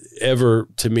said ever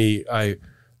to me,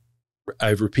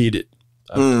 I've repeated.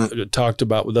 I've talked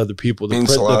about with other people,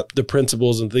 the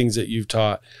principles and things that you've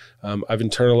taught. I've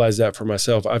internalized that for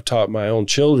myself. I've taught my own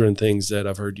children things that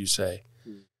I've heard you say.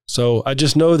 So I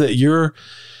just know that your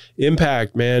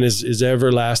impact, man, is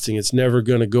everlasting. It's never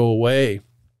going to go away,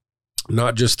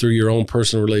 not just through your own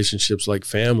personal relationships like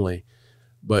family,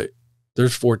 but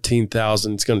there's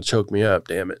 14,000. It's going to choke me up,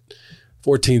 damn it.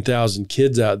 14,000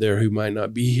 kids out there who might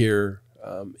not be here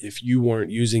if you weren't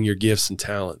using your gifts and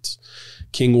talents.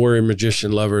 King, warrior,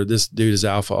 magician, lover, this dude is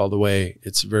alpha all the way.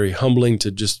 It's very humbling to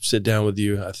just sit down with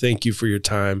you. I thank you for your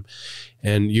time.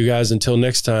 And you guys, until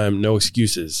next time, no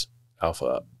excuses. Alpha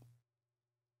up.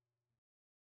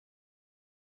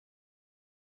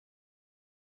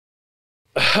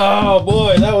 Oh,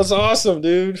 boy, that was awesome,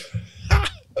 dude.